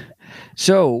 Yeah.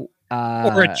 So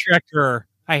or a Trekker.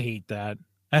 I hate that.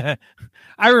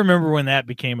 I remember when that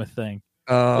became a thing.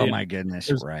 Oh my goodness!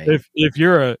 Right. If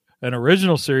you're an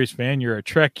original series fan, you're a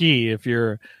Trekkie. If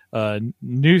you're a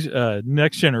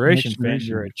Next Generation fan,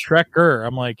 you're a Trekker.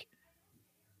 I'm like,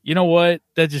 you know what?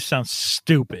 That just sounds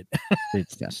stupid.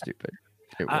 It's not stupid.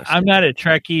 I'm not a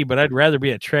Trekkie, but I'd rather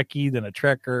be a Trekkie than a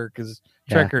Trekker because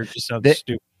Trekker just sounds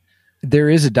stupid. There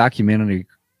is a documentary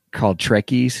called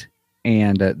Trekkies,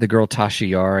 and the girl Tasha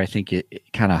Yar, I think it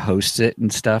kind of hosts it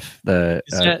and stuff.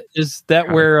 Is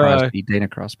that where Dana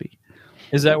Crosby?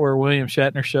 Is that where William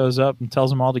Shatner shows up and tells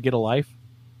them all to get a life?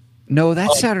 No,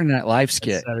 that's Saturday Night Live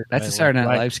skit. That's a Saturday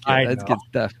Night Live skit. That's good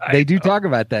stuff. They do talk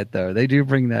about that though. They do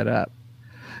bring that up.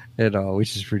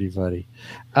 Which is pretty funny.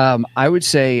 I would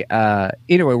say,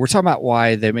 anyway, we're talking about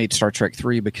why they made Star Trek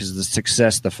 3 because of the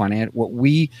success, what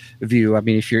we view. I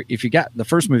mean, if you got the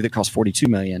first movie that cost $42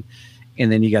 million,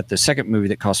 and then you got the second movie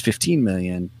that cost $15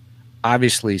 million,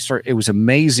 obviously, it was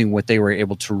amazing what they were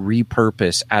able to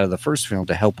repurpose out of the first film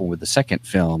to help them with the second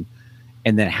film,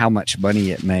 and then how much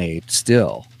money it made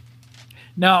still.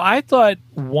 Now, I thought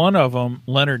one of them,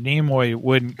 Leonard Nimoy,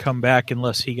 wouldn't come back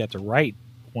unless he got to write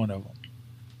one of them.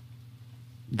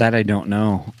 That I don't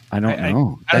know. I don't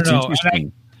know. That's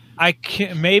interesting. I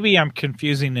can't, maybe I'm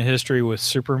confusing the history with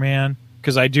Superman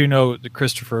because I do know that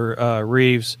Christopher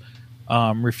Reeves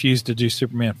refused to do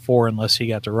Superman 4 unless he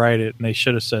got to write it, and they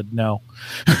should have said no.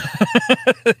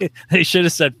 They should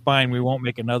have said, fine, we won't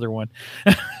make another one.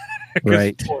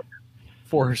 Right.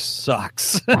 4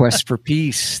 sucks. Quest for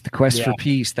Peace. The Quest for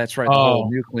Peace. That's right. The whole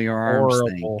nuclear arms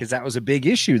thing. Because that was a big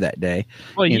issue that day.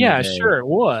 Well, yeah, sure it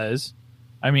was.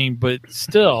 I mean, but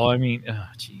still, oh,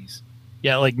 geez.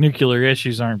 Yeah, like nuclear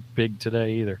issues aren't big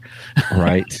today either.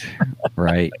 Right.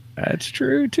 That's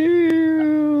true,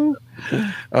 too.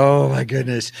 Oh, my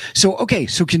goodness. So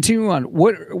continue on.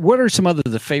 What are some other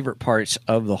the favorite parts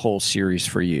of the whole series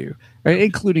for you, right?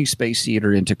 Including Space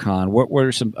Theater and Takan? What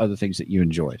are some other things that you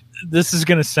enjoyed? This is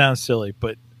going to sound silly,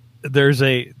 but there's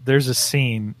a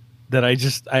scene that I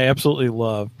absolutely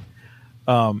love.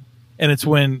 And it's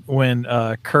when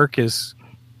Kirk is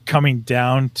coming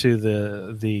down to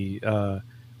the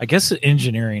I guess the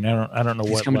engineering. I don't know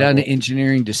He's what. Coming down to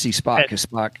engineering to see Spock because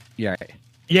Spock.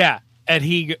 Yeah, and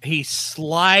he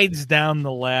slides down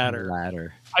the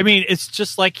ladder. I mean, it's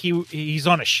just like he's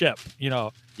on a ship, you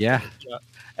know. Yeah.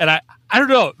 And I don't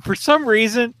know, for some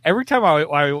reason, every time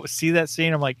I see that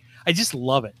scene, I'm like, I just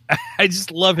love it. I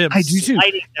just love him. I do too.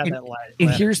 Sliding down that ladder. And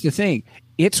here's the thing.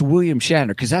 It's William Shatner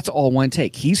because that's all one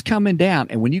take. He's coming down,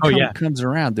 and when comes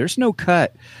around, there's no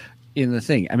cut in the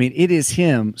thing. I mean, it is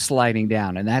him sliding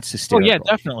down, and that's hysterical. Oh yeah,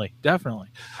 definitely.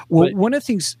 Well, one of the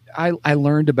things I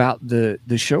learned about the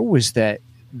show was that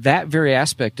very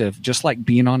aspect of just like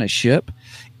being on a ship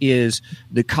is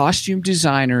the costume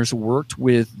designers worked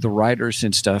with the writers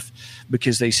and stuff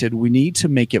because they said we need to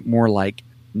make it more like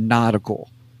nautical.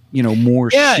 More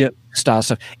ship style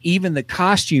stuff. Even the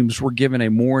costumes were given a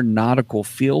more nautical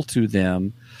feel to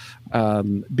them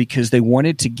because they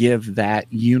wanted to give that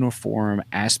uniform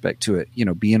aspect to it,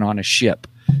 being on a ship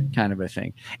kind of a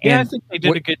thing. Yeah, I think they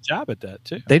did a good job at that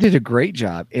too. They did a great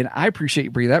job. And I appreciate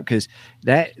you bringing that up because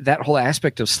that whole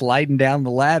aspect of sliding down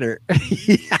the ladder,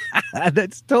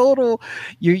 that's total.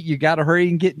 You got to hurry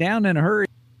and get down in a hurry.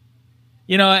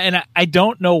 And I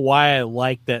don't know why I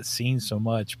like that scene so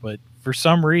much, but for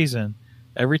some reason,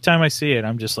 every time I see it,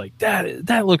 I'm just like,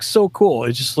 that looks so cool.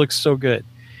 It just looks so good.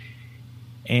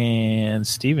 And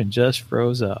Steven just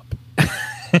froze up.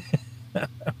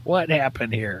 What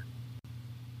happened here?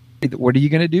 What are you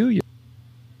going to do?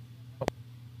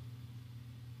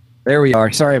 There we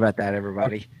are. Sorry about that,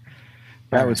 everybody.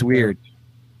 That was weird.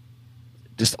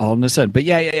 Just all of a sudden. But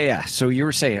yeah. So you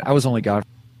were saying, I was only gone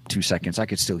for 2 seconds. I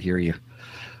could still hear you.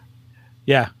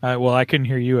 Yeah. Well, I couldn't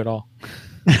hear you at all.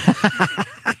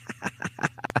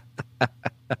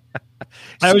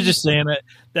 I was just saying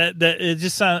that it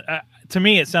just sounds to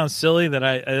me it sounds silly that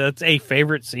that's a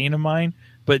favorite scene of mine,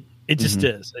 but it just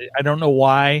is. I don't know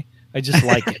why. I just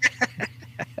like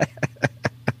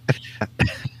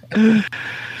it.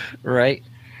 Right.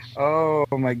 Oh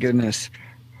my goodness.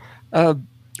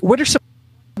 What are some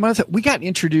we got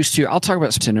introduced to, I'll talk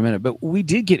about this in a minute, but we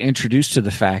did get introduced to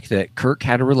the fact that Kirk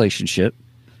had a relationship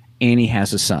and he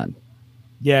has a son.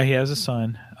 Yeah, he has a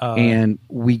son. And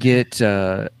we get,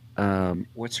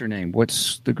 what's her name?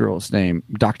 What's the girl's name?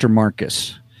 Dr.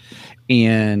 Marcus.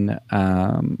 And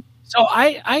so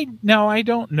I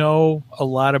don't know a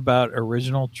lot about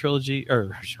original trilogy.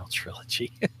 The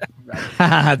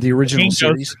original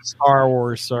series. Star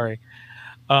Wars, sorry.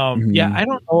 Yeah, I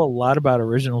don't know a lot about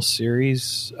original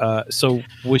series. So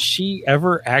was she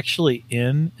ever actually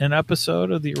in an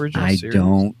episode of the original series? I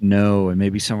don't know, and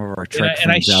maybe some of our Trek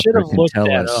friends out there can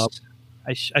tell us.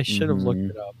 I should have looked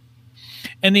it up.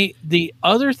 And the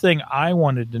other thing I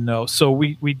wanted to know, so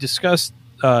we discussed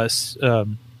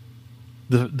the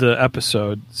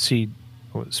episode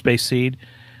Space Seed.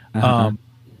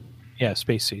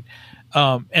 Space Seed.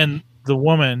 And the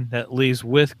woman that leaves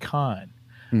with Khan.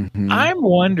 Mm-hmm. I'm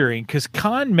wondering, because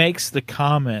Khan makes the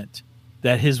comment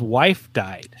that his wife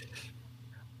died.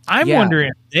 I'm wondering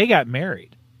if they got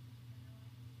married.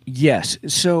 Yes.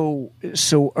 So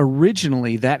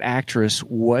originally that actress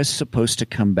was supposed to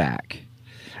come back.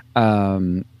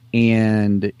 And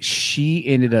she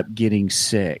ended up getting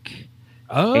sick.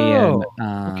 Oh,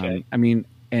 and, okay. I mean,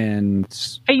 and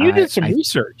hey, you did some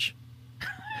research.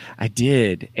 I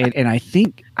did. And I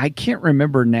think, I can't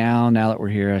remember now that we're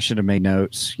here, I should have made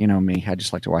notes. You know me, I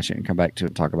just like to watch it and come back to it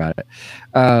and talk about it.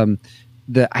 I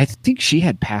think she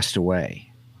had passed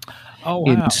away. Oh,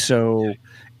 wow. And so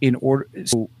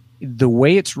the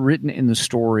way it's written in the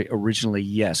story originally,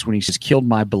 yes, when he says killed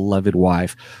my beloved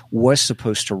wife, was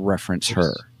supposed to reference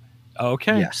her.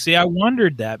 Okay. Yes. See, I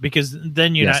wondered that because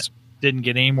then didn't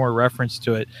get any more reference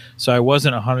to it. So I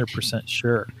wasn't 100%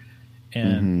 sure.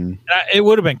 And it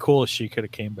would have been cool if she could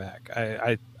have came back.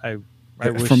 I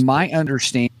wish. From my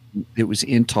understanding, it was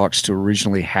in talks to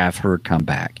originally have her come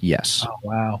back. Yes. Oh,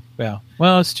 wow. Yeah.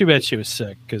 Well, it's too bad she was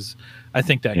sick because I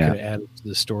think that could have added to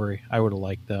the story. I would have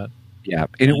liked that. Yeah,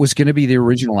 and it was going to be the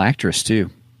original actress too.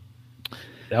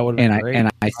 That would have been great.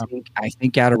 I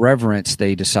think out of reverence,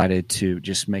 they decided to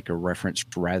just make a reference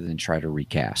rather than try to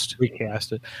recast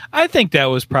it. I think that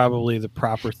was probably the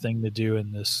proper thing to do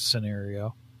in this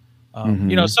scenario.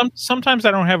 You know, sometimes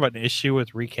I don't have an issue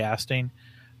with recasting.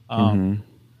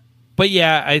 But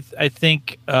yeah, I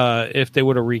think if they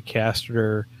would have recasted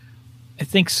her, I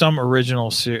think some original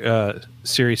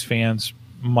series fans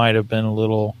might have been a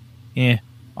little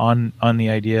on the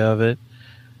idea of it.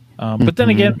 But then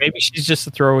again, maybe she's just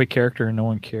a throwaway character and no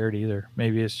one cared either.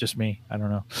 Maybe it's just me. I don't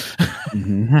know.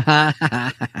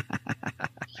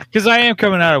 Because I am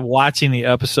coming out of watching the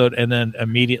episode and then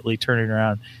immediately turning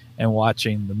around and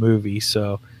watching the movie.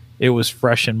 So it was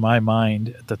fresh in my mind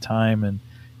at the time. And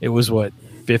it was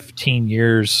 15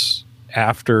 years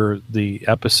after the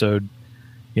episode,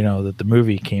 that the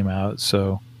movie came out.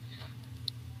 So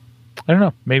I don't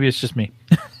know. Maybe it's just me.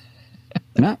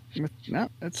 No,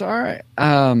 that's all right.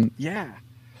 I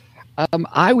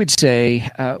would say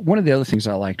one of the other things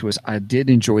I liked was I did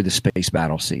enjoy the space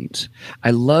battle scenes. I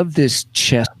love this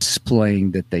chess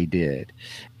playing that they did.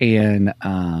 And,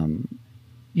 of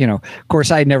course,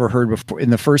 I had never heard before. In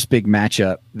the first big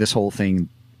matchup, this whole thing,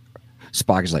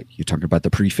 Spock is like, you talking about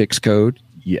the prefix code?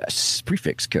 Yes,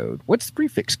 prefix code. What's the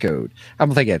prefix code?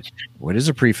 I'm thinking, what is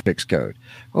a prefix code?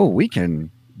 Oh, we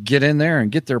can get in there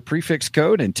and get their prefix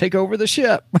code and take over the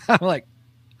ship. I'm like,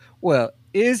 well,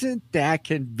 isn't that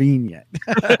convenient?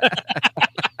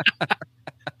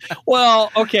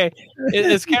 Well, okay.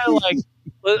 It's kind of like,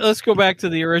 let's go back to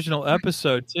the original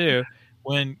episode too,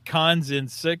 when Khan's in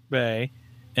sickbay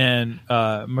and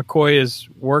McCoy is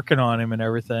working on him and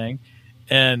everything.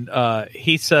 And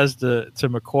he says to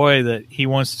McCoy that he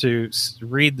wants to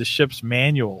read the ship's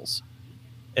manuals.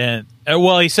 And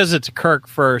he says it to Kirk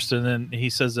first, and then he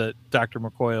says that Dr.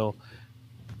 McCoy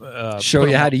will show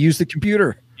you how to use the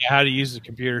computer. How to use the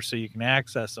computer so you can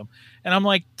access them. And I'm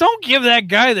like, don't give that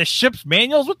guy the ship's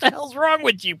manuals. What the hell's wrong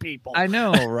with you people? I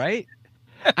know, right?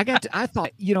 I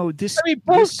thought, this. I mean,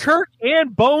 both Kirk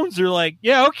and Bones are like,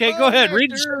 yeah, okay, go ahead,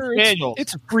 read the ship's manuals.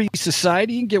 It's a free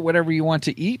society. You can get whatever you want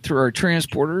to eat through our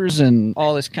transporters and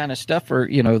all this kind of stuff. Or,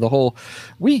 the whole,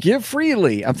 we give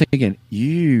freely. I'm thinking,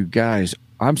 you guys,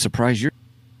 I'm surprised you're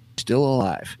still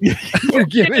alive. Because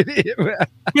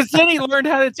then he learned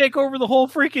how to take over the whole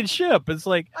freaking ship. It's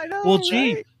like, I know, well,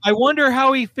 gee, right? I wonder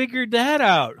how he figured that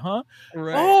out, huh?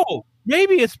 Right. Oh,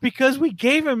 maybe it's because we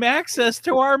gave him access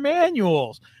to our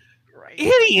manuals. Right.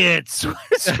 Idiots!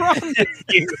 What's wrong with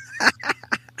you?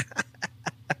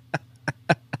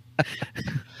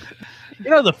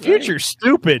 The future's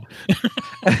stupid.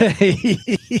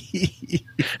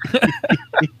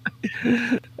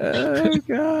 Oh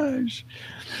gosh.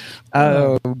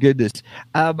 Oh goodness.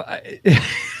 I'm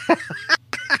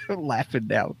laughing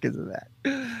now because of that.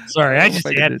 Sorry, I just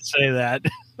had to say that.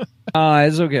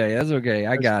 It's okay. That's okay.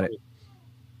 I got it.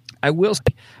 I will say,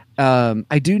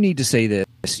 I do need to say this.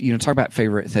 Talk about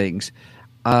favorite things.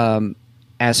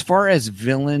 As far as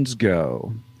villains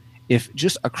go, if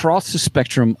just across the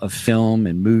spectrum of film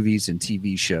and movies and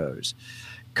TV shows,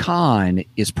 Khan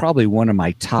is probably one of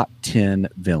my top 10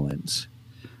 villains.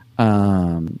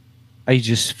 He's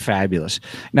just fabulous.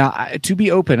 Now, to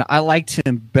be open, I liked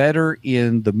him better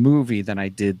in the movie than I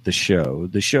did the show.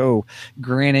 The show,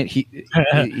 granted, he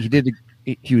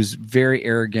was very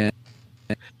arrogant.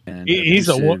 And he's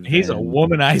a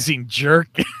womanizing jerk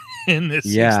in this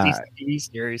 60s TV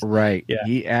series. Right. Yeah.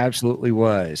 He absolutely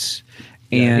was.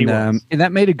 Yeah, and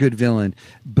that made a good villain,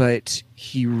 but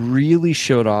he really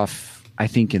showed off, I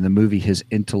think, in the movie, his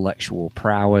intellectual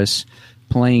prowess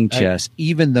playing chess,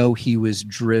 even though he was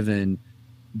driven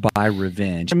by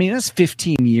revenge. I mean, that's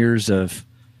 15 years of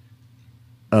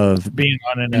being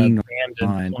on an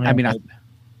abandoned planet.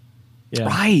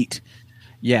 Right.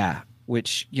 Yeah.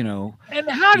 Which, And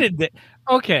how did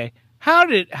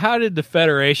the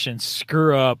Federation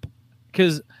screw up?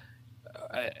 Because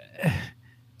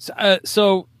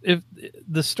so if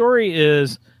the story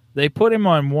is they put him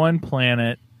on one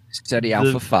planet, Ceti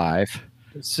Alpha 5,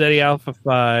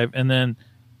 and then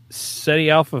Ceti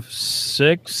Alpha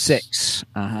 6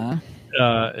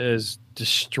 is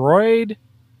destroyed,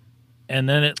 and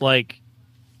then it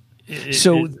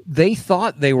they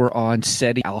thought they were on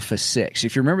Ceti Alpha 6.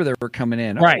 If you remember, they were coming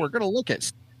in. Right. We're going to look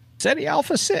at Ceti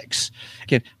Alpha 6.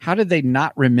 Again, how did they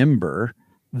not remember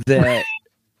that?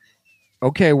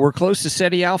 Okay, we're close to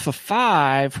Ceti Alpha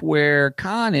 5 where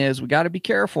Khan is. We got to be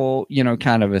careful,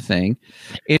 kind of a thing.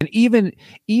 And even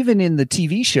in the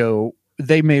TV show,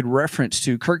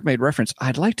 Kirk made reference,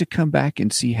 I'd like to come back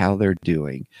and see how they're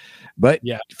doing. But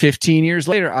 15 years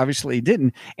later, obviously he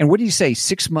didn't. And what do you say,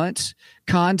 6 months?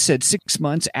 Khan said 6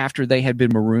 months after they had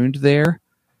been marooned there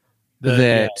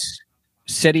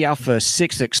Ceti Alpha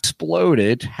 6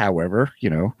 exploded, however,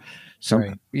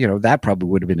 that probably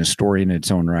would have been a story in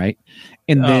its own right.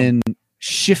 And then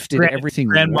shifted everything.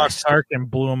 Grand Moff Tarkin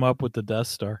blew him up with the Death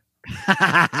Star.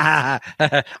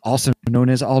 Also known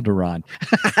as Alderaan.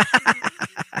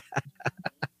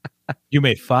 You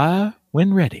may fire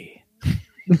when ready.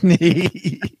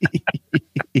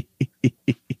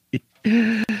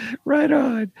 Right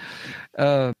on.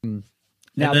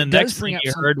 Now, the next thing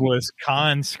you heard was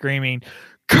Khan screaming,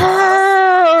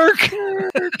 Kirk!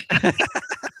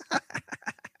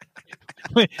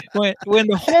 when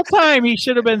the whole time he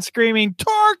should have been screaming,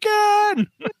 Tarkin!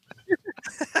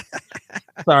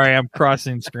 Sorry, I'm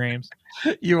crossing streams.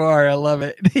 You are. I love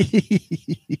it.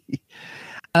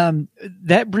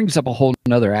 That brings up a whole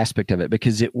nother aspect of it,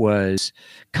 because it was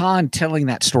Khan telling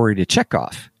that story to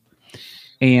Chekhov.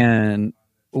 And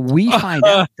we find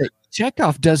out that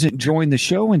Chekhov doesn't join the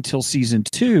show until season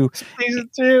 2. Season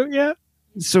 2, yeah.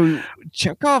 So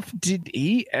Chekhov, did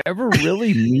he ever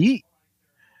really meet?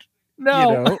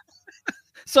 No.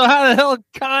 So how the hell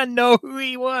Khan know who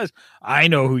he was? I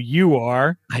know who you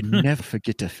are. I never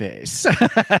forget the face.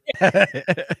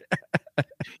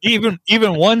 even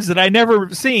ones that I never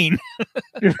seen.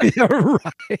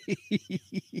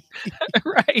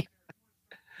 Right.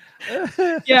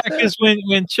 Yeah, because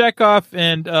when Chekhov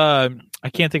and I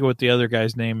can't think of what the other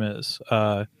guy's name is.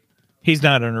 He's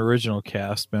not an original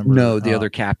cast member. No, the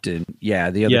other captain. Yeah,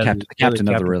 the captain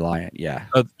of the Reliant. Yeah.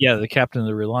 The captain of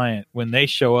the Reliant. When they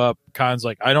show up, Khan's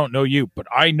like, I don't know you, but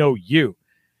I know you.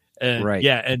 And right.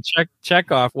 Yeah, and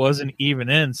Chekhov wasn't even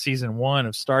in season 1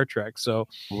 of Star Trek. So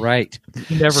right.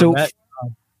 He never met.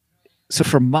 So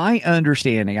from my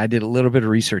understanding, I did a little bit of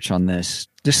research on this,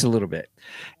 just a little bit.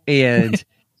 And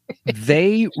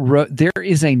they wrote, there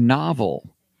is a novel.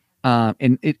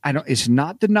 And it's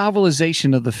not the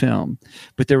novelization of the film,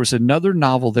 but there was another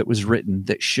novel that was written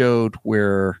that showed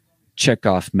where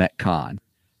Chekhov met Khan.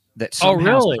 That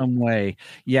somehow, some way,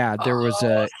 there was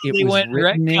it was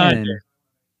written in.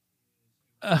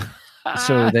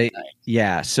 So they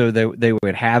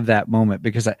would have that moment,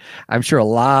 because I'm sure a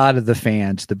lot of the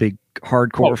fans, the big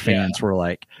hardcore fans, were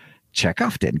like,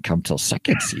 Chekhov didn't come till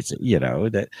second season.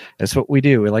 That's what we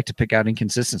do. We like to pick out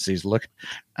inconsistencies.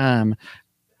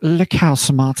 Look how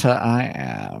smarter I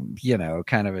am,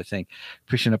 kind of a thing,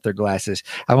 pushing up their glasses.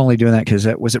 I'm only doing that because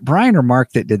was it Brian or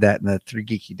Mark that did that in the Three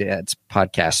Geeky Dads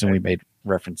podcast, and we made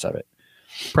reference of it.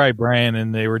 Probably Brian,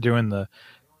 and they were doing the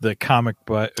comic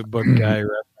book guy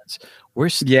reference.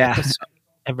 Worst episode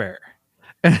ever.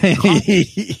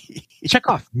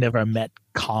 Chekhov never met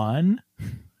Khan.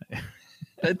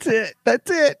 That's it.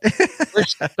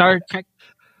 Worst Star Trek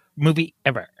movie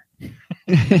ever.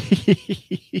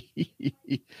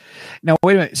 Now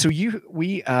wait a minute. So you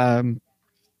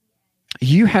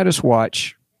had us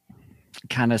watch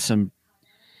kind of some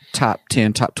top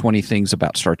 10, top 20 things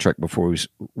about Star Trek before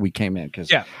we came in,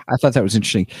 because I thought that was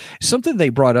interesting. Something they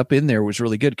brought up in there was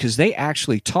really good, because they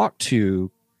actually talked to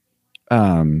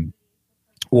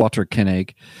Walter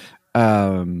Koenig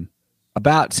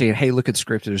about saying, hey, look at the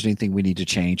script, if there's anything we need to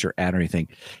change or add or anything.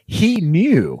 He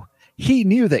knew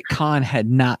that Khan had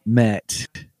not met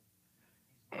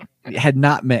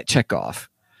Chekhov,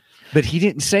 but he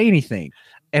didn't say anything.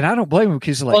 And I don't blame him,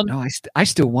 because like, no, I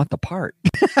still want the part.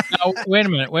 No, wait a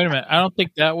minute. I don't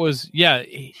think that was. Yeah,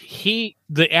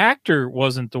 the actor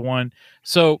wasn't the one.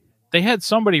 So they had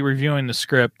somebody reviewing the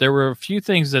script. There were a few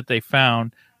things that they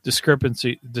found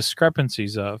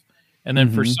discrepancies of, and then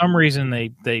for some reason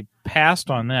they passed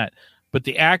on that. But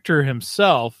the actor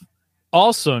himself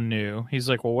also knew. He's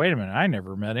like, well, wait a minute, I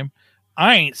never met him.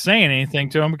 I ain't saying anything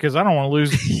to him because I don't want to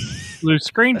lose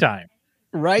screen time.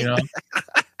 Right. You know?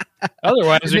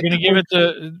 Otherwise, they're going to give it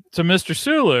to Mr.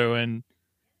 Sulu, and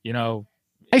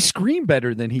I scream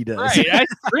better than he does. Right, I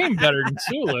scream better than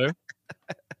Sulu.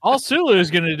 All Sulu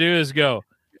is going to do is go,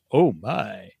 "Oh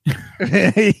my!"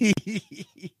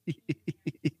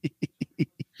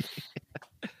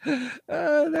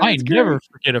 I never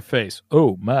forget a face.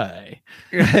 Oh my!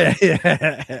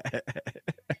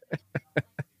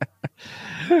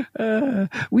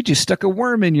 We just stuck a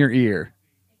worm in your ear.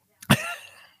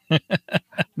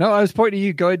 No, I was pointing at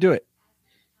you. Go ahead, do it.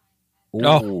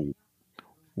 Ooh.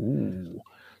 Ooh.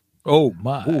 Oh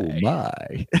my! Oh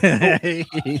my!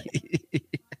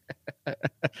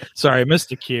 Sorry, I missed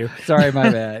the cue. Sorry, my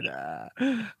bad.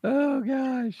 Oh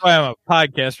gosh! I'm a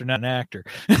podcaster, not an actor.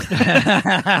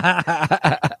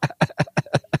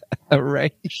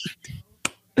 Right.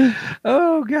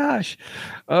 Oh gosh!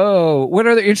 Oh, what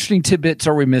other interesting tidbits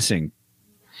are we missing?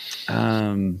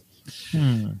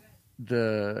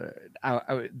 The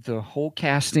whole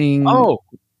casting. Oh,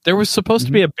 there was supposed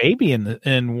to be a baby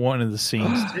in one of the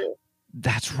scenes too.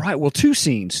 That's right. Well, two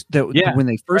scenes when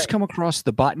they first come across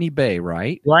the Botany Bay,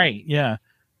 right? Right. Yeah.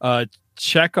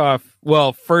 Chekhov.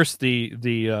 Well, first the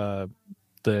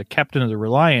captain of the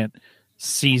Reliant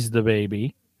sees the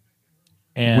baby,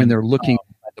 and when they're looking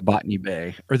at the Botany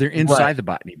Bay, or they're inside the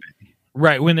Botany Bay.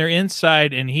 Right, when they're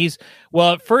inside, and at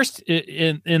first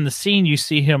in the scene you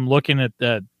see him looking at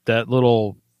that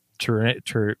little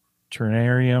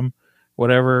terrarium,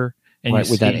 whatever, and right,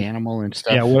 with that animal and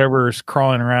stuff. Yeah, whatever is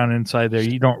crawling around inside there.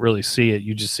 You don't really see it;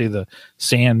 you just see the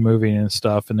sand moving and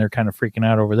stuff, and they're kind of freaking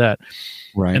out over that.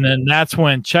 Right, and then that's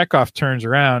when Chekhov turns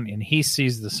around and he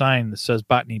sees the sign that says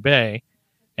Botany Bay,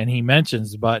 and he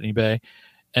mentions the Botany Bay,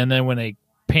 and then when they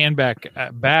pan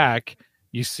back,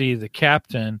 you see the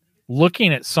captain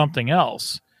looking at something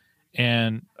else.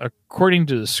 And according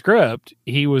to the script,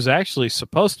 he was actually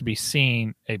supposed to be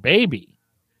seeing a baby.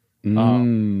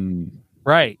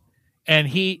 Right. And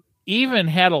he even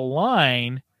had a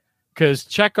line, because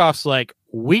Chekhov's like,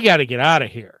 we got to get out of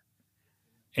here.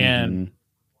 And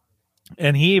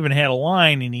he even had a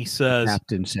line, and he says,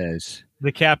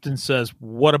 the captain says,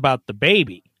 what about the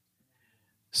baby?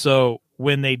 So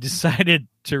when they decided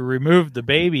to remove the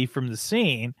baby from the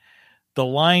scene, the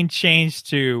line changed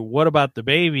to "What about the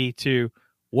baby?" to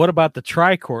 "What about the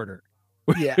tricorder?"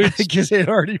 Yeah, because they had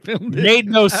already filmed it. Made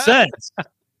no sense.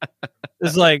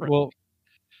 It's like, well,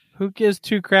 who gives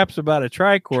two craps about a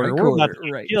tricorder? We're about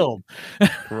to get killed.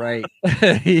 Right.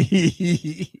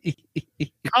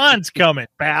 Khan's coming,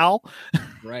 pal.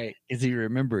 Right, as he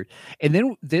remembered.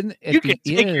 And then at you can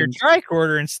take your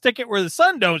tricorder and stick it where the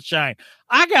sun don't shine.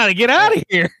 I got to get out of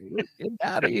here. Get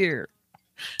out of here.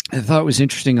 I thought it was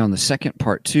interesting on the second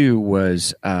part too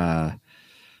was the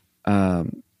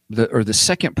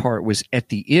second part was at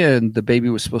the end, the baby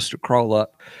was supposed to crawl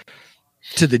up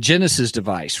to the Genesis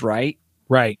device, right?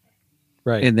 Right.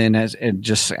 And then I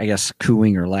guess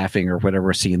cooing or laughing or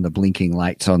whatever, seeing the blinking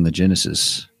lights on the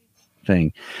Genesis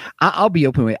thing. I'll be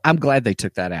open with it. I'm glad they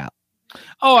took that out.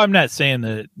 Oh, I'm not saying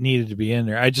that it needed to be in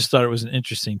there. I just thought it was an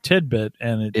interesting tidbit,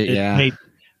 and it made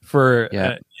for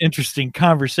an interesting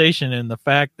conversation in the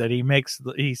fact that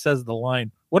he says the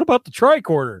line, "What about the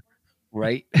tricorder?"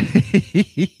 Right.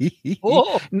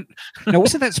 Now,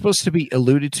 wasn't that supposed to be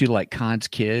alluded to, like Khan's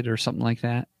kid or something like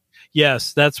that?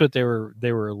 Yes, that's what they were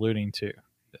alluding to.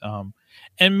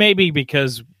 And maybe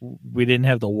because we didn't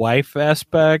have the wife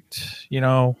aspect,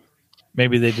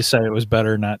 maybe they decided it was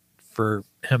better not for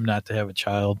him not to have a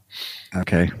child.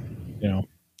 Okay.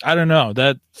 I don't know.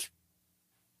 That's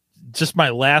just my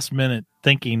last minute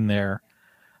thinking there.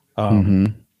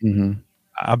 I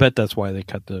bet that's why they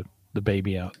cut the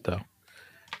baby out, though.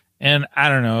 And I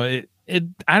don't know.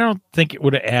 I don't think it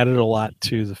would have added a lot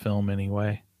to the film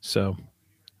anyway. So,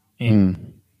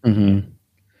 Mm-hmm.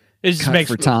 it just Cut makes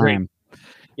for for a great, time.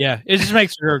 yeah, it just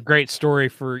makes for a great story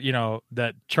for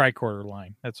that tricorder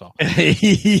line. That's all.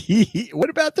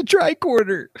 What about the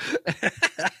tricorder?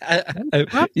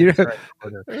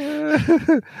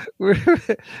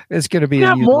 It's going to be We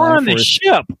got more on the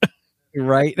ship,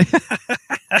 right?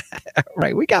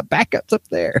 Right. We got backups up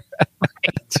there.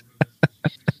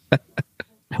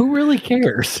 Who really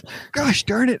cares? Gosh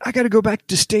darn it! I got to go back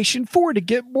to Station 4 to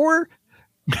get more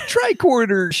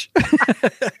tricorders.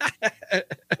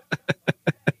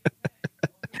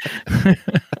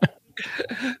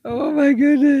 Oh my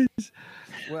goodness!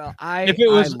 Well,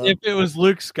 if it was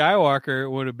Luke Skywalker, it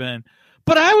would have been.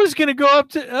 But I was going to go up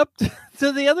to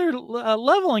the other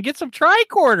level and get some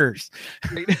tricorders.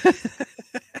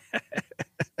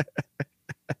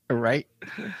 Right.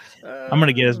 I'm going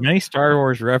to get as many Star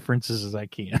Wars references as I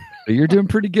can. You're doing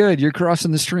pretty good. You're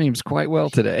crossing the streams quite well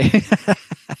today.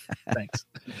 Thanks.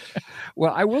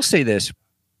 Well, I will say this.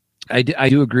 I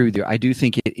do agree with you. I do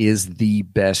think it is the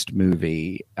best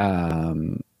movie.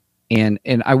 And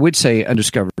I would say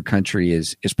Undiscovered Country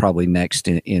is probably next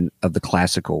in of the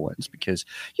classical ones because,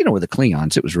 with the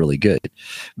Klingons, it was really good.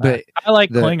 But I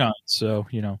like Klingons, so,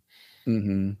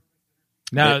 Mm-hmm.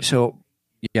 Now,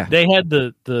 yeah. They had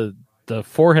the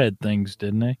forehead things,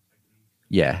 didn't they?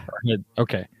 Yeah.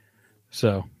 Okay.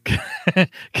 So, because,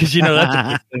 that's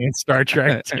a big thing in Star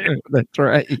Trek, too. That's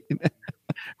right.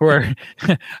 Where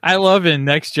I love in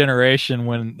Next Generation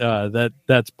when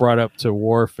that's brought up to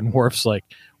Worf, and Worf's like,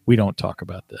 we don't talk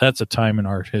about that. That's a time in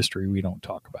our history we don't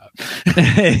talk about.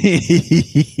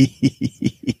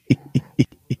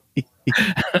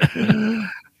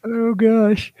 Oh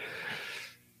gosh.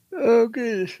 Oh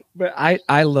goodness. But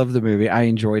I love the movie. I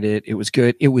enjoyed it. It was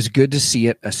good. It was good to see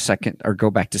it a second or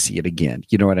go back to see it again.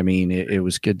 You know what I mean? It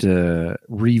was good to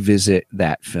revisit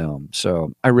that film.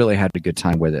 So I really had a good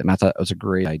time with it. And I thought it was a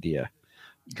great idea.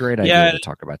 Great idea to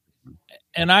talk about.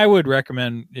 And I would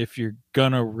recommend, if you're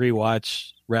going to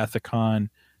rewatch Wrath of Khan,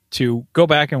 to go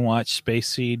back and watch Space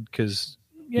Seed because,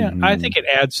 I think it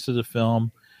adds to the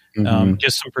film.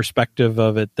 Just some perspective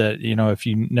of it that, if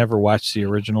you never watched the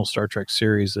original Star Trek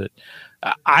series, that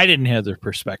I didn't have the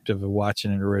perspective of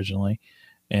watching it originally.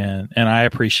 And I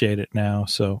appreciate it now.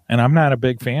 So, and I'm not a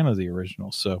big fan of the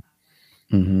original. So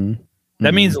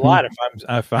that means a lot if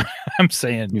I'm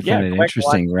saying, you find it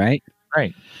interesting, right?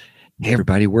 Right. Hey,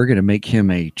 everybody, we're going to make him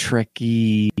a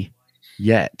Trekkie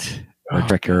yet or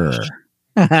Trekker.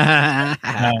 No.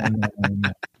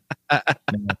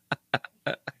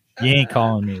 You ain't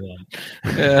calling me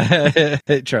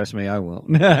that. Trust me, I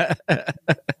won't.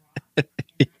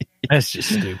 That's just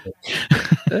stupid.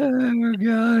 Oh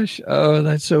gosh. Oh,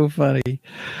 that's so funny.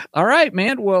 All right,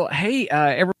 man. Well, hey,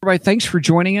 everybody, thanks for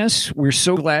joining us. We're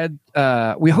so glad.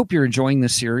 We hope you're enjoying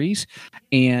this series.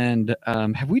 And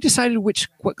have we decided what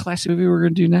classic movie we're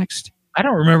going to do next? I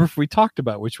don't remember if we talked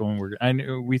about which one I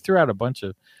knew we threw out a bunch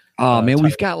of. Oh man,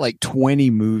 we've got like 20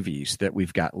 movies that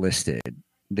we've got listed.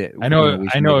 I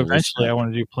know. Eventually, I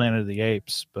want to do Planet of the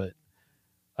Apes, but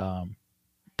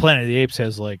Planet of the Apes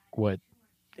has 8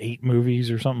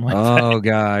 movies or something like that. Oh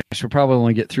gosh, we'll probably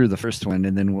only get through the first one,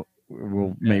 and then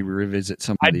we'll maybe revisit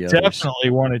some of the others. I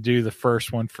definitely want to do the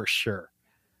first one for sure.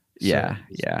 Yeah.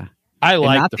 I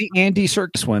like not the Andy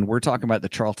Serkis one. We're talking about the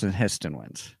Charlton Heston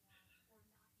ones.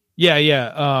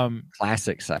 Yeah.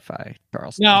 Classic sci-fi.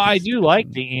 Charlton. No, I do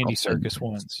like the Andy Serkis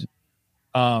ones.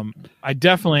 I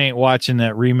definitely ain't watching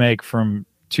that remake from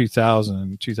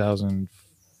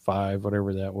 2005,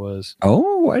 whatever that was.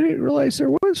 Oh, I didn't realize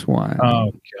there was one.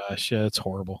 Oh gosh, yeah, it's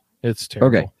horrible. It's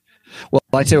terrible. Okay. Well,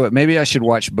 I tell you what, maybe I should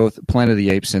watch both Planet of the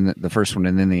Apes and the first one,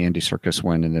 and then the Andy Serkis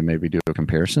one, and then maybe do a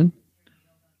comparison.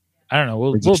 I don't know.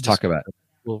 We'll talk about it.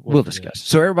 We'll discuss.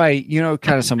 So everybody,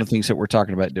 kind of some of the things that we're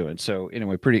talking about doing. So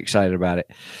anyway, pretty excited about it.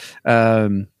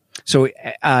 So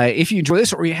if you enjoy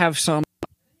this or you have some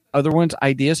other ones,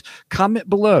 ideas, comment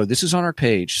below. This is on our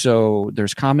page. So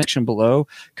there's comment section below.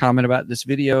 Comment about this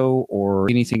video or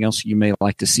anything else you may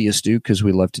like to see us do, because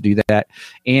we love to do that.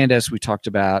 And as we talked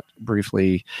about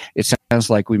briefly, it sounds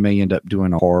like we may end up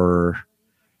doing a horror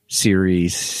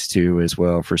series too as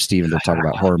well for Steven to talk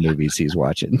about horror movies he's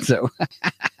watching. So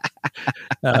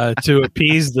to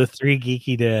appease the 3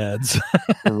 geeky dads.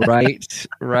 right.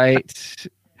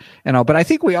 But I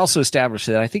think we also established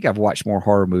that I think I've watched more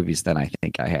horror movies than I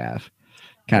think I have,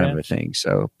 kind of a thing.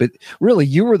 So, but really,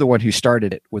 you were the one who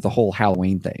started it with the whole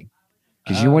Halloween thing,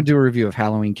 because you wanted to do a review of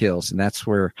Halloween Kills, and that's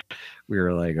where we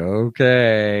were like,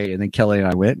 okay. And then Kelly and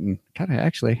I went and kind of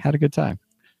actually had a good time.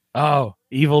 Oh,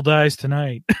 Evil Dies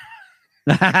Tonight.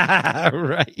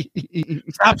 Right.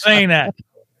 Stop saying that.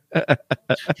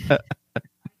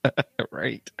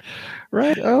 Right.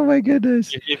 Oh my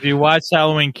goodness. If you watch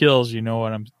Halloween Kills, you know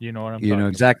what I'm. You know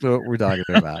exactly what we're talking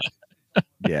about.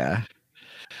 Yeah.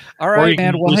 All right, or you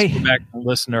man. can Well, go back and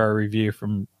listen to our review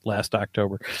from last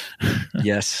October.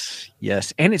 Yes,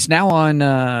 and it's now on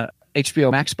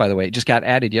HBO Max. By the way, it just got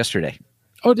added yesterday.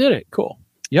 Oh, did it? Cool.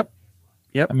 Yep.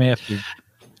 I may have to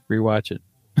rewatch it.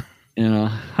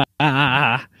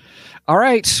 All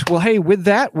right. Well, hey, with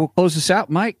that, we'll close this out.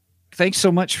 Mike, thanks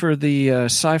so much for the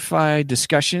sci-fi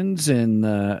discussions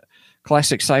and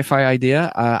classic sci-fi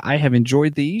idea. I have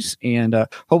enjoyed these, and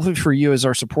hopefully for you as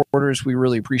our supporters, we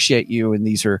really appreciate you, and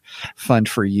these are fun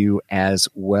for you as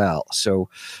well. So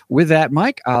with that,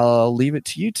 Mike, I'll leave it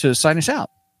to you to sign us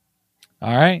out.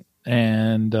 All right.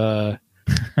 And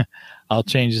I'll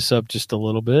change this up just a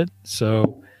little bit.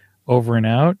 So over and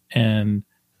out, and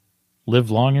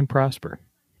live long and prosper.